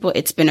some people,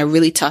 it's been a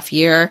really tough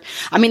year.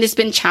 It's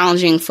been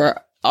challenging for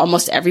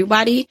almost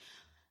everybody,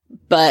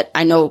 but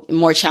I know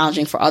more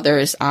challenging for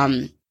others,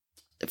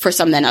 for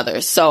some than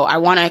others. So I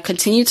want to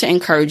continue to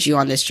encourage you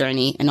on this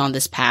journey and on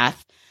this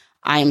path.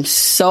 I'm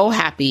so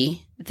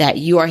happy that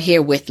you are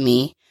here with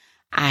me.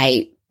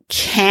 I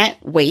can't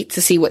wait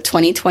to see what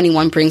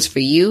 2021 brings for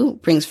you,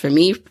 brings for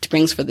me,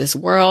 brings for this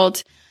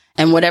world.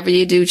 And whatever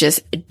you do,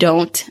 just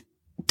don't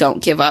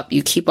give up.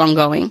 You keep on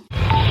going.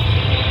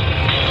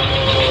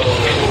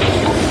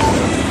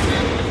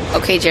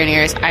 Okay,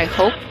 journeyers, I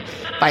hope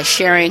by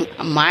sharing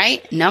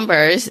my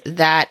numbers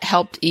that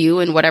helped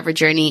you in whatever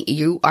journey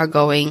you are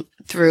going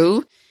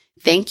through.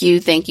 Thank you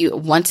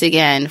once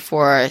again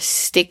for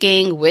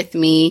sticking with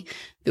me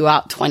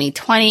throughout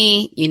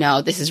 2020.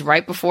 This is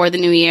right before the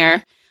new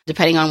year,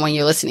 depending on when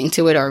you're listening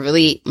to it, or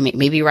really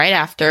maybe right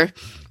after.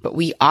 But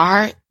we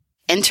are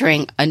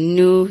entering a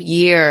new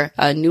year,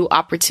 a new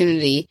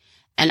opportunity.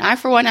 And I,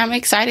 for one, I'm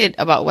excited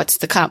about what's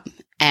to come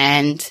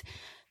and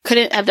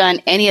couldn't have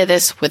done any of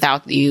this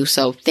without you.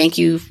 So thank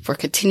you for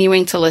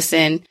continuing to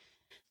listen.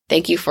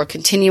 Thank you for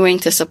continuing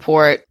to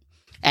support.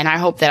 And I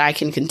hope that I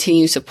can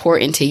continue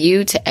support into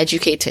you to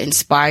educate, to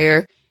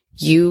inspire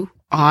you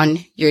on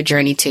your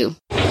journey too.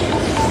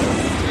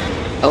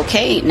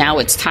 Okay, now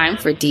it's time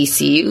for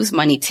DCU's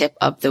Money Tip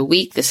of the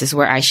Week. This is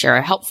where I share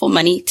a helpful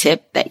money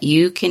tip that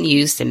you can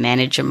use to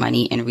manage your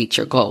money and reach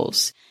your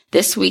goals.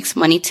 This week's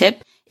money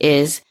tip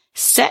is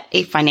set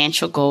a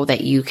financial goal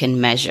that you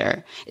can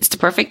measure. It's the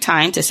perfect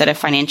time to set a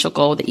financial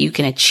goal that you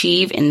can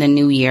achieve in the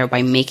new year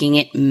by making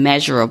it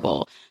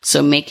measurable.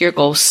 So make your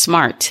goal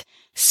SMART,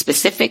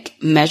 specific,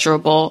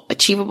 measurable,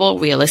 achievable,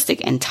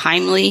 realistic, and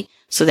timely,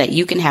 so that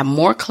you can have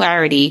more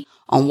clarity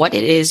on what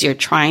it is you're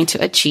trying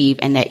to achieve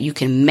and that you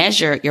can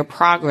measure your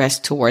progress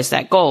towards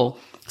that goal.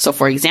 So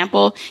for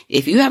example,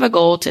 if you have a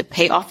goal to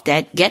pay off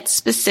debt, get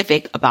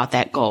specific about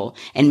that goal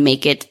and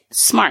make it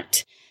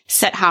SMART.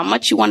 Set how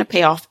much you want to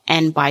pay off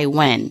and by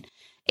when.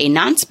 A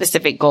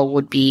non-specific goal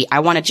would be, I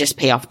want to just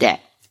pay off debt.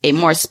 A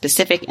more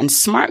specific and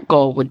SMART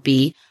goal would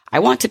be, I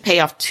want to pay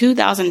off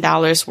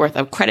 $2,000 worth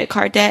of credit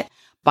card debt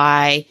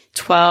by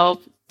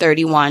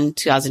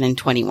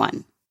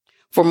 12/31/2021.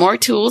 For more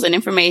tools and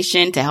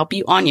information to help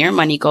you on your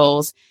money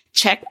goals,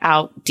 check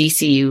out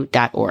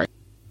dcu.org.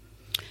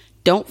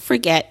 Don't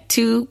forget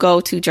to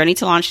go to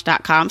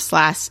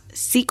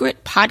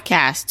journeytolaunch.com/secret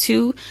podcast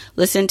to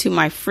listen to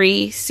my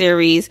free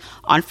series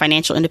on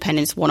Financial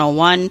Independence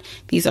 101.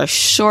 These are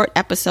short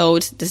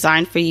episodes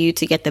designed for you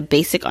to get the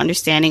basic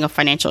understanding of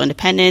financial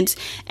independence.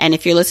 And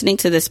if you're listening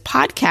to this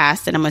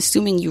podcast, then I'm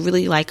assuming you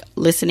really like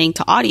listening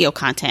to audio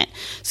content.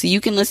 So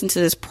you can listen to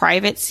this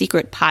private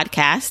secret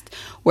podcast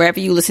wherever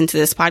you listen to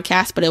this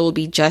podcast, but it will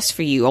be just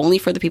for you, only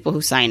for the people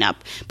who sign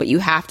up. But you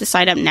have to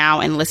sign up now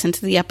and listen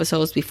to the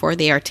episodes before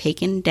they are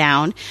taken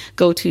down.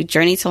 Go to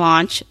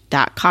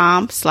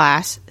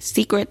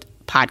journeytolaunch.com/secret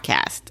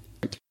podcast.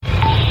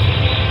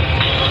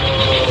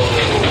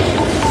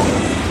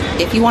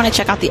 If you want to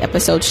check out the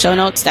episode show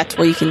notes, that's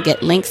where you can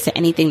get links to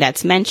anything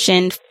that's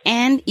mentioned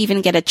and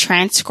even get a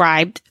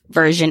transcribed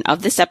version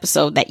of this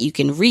episode that you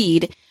can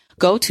read.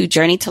 go to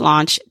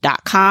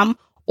journeytolaunch.com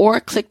or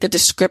click the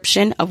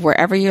description of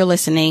wherever you're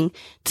listening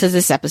to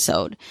this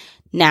episode.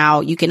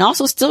 Now, you can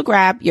also still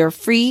grab your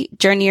free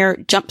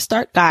Journeyer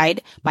Jumpstart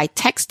Guide by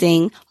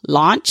texting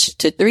launch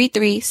to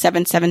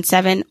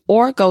 33777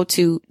 or go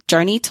to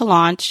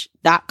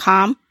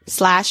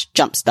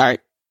journeytolaunch.com/jumpstart.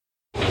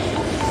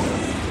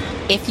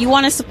 If you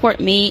want to support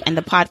me and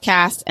the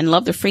podcast and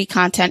love the free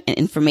content and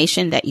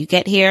information that you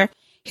get here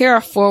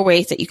are 4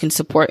 ways that you can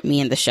support me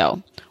and the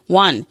show.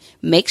 1,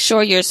 make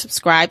sure you're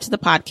subscribed to the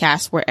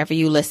podcast wherever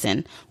you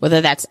listen,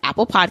 whether that's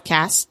Apple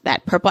Podcasts,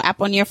 that purple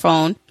app on your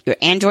phone, your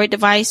Android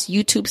device,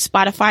 YouTube,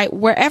 Spotify,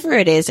 wherever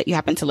it is that you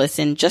happen to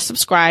listen, just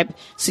subscribe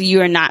so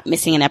you are not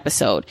missing an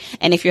episode.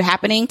 And if you're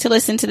happening to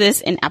listen to this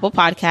in Apple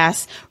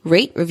Podcasts,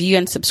 rate, review,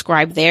 and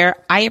subscribe there.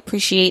 I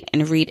appreciate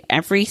and read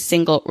every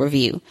single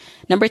review.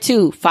 Number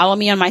 2, follow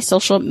me on my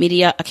social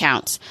media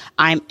accounts.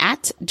 I'm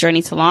at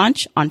Journey to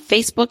Launch on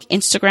Facebook,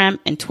 Instagram,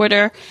 and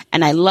Twitter,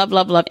 and I love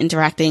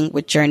interacting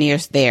with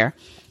journeyers there.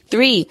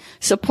 3,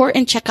 support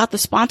and check out the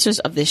sponsors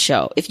of this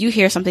show if you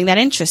hear something that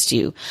interests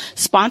you.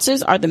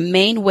 Sponsors are the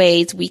main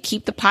ways we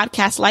keep the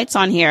podcast lights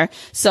on here,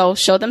 so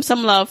show them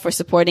some love for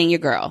supporting your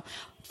girl.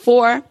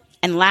 4,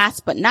 and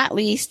last but not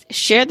least,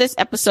 share this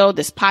episode,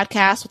 this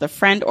podcast with a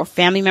friend or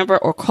family member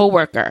or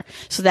coworker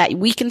so that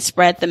we can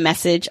spread the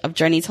message of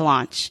Journey to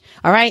Launch.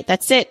 All right,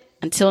 that's it.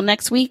 Until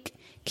next week,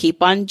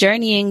 keep on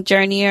journeying,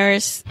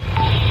 journeyers.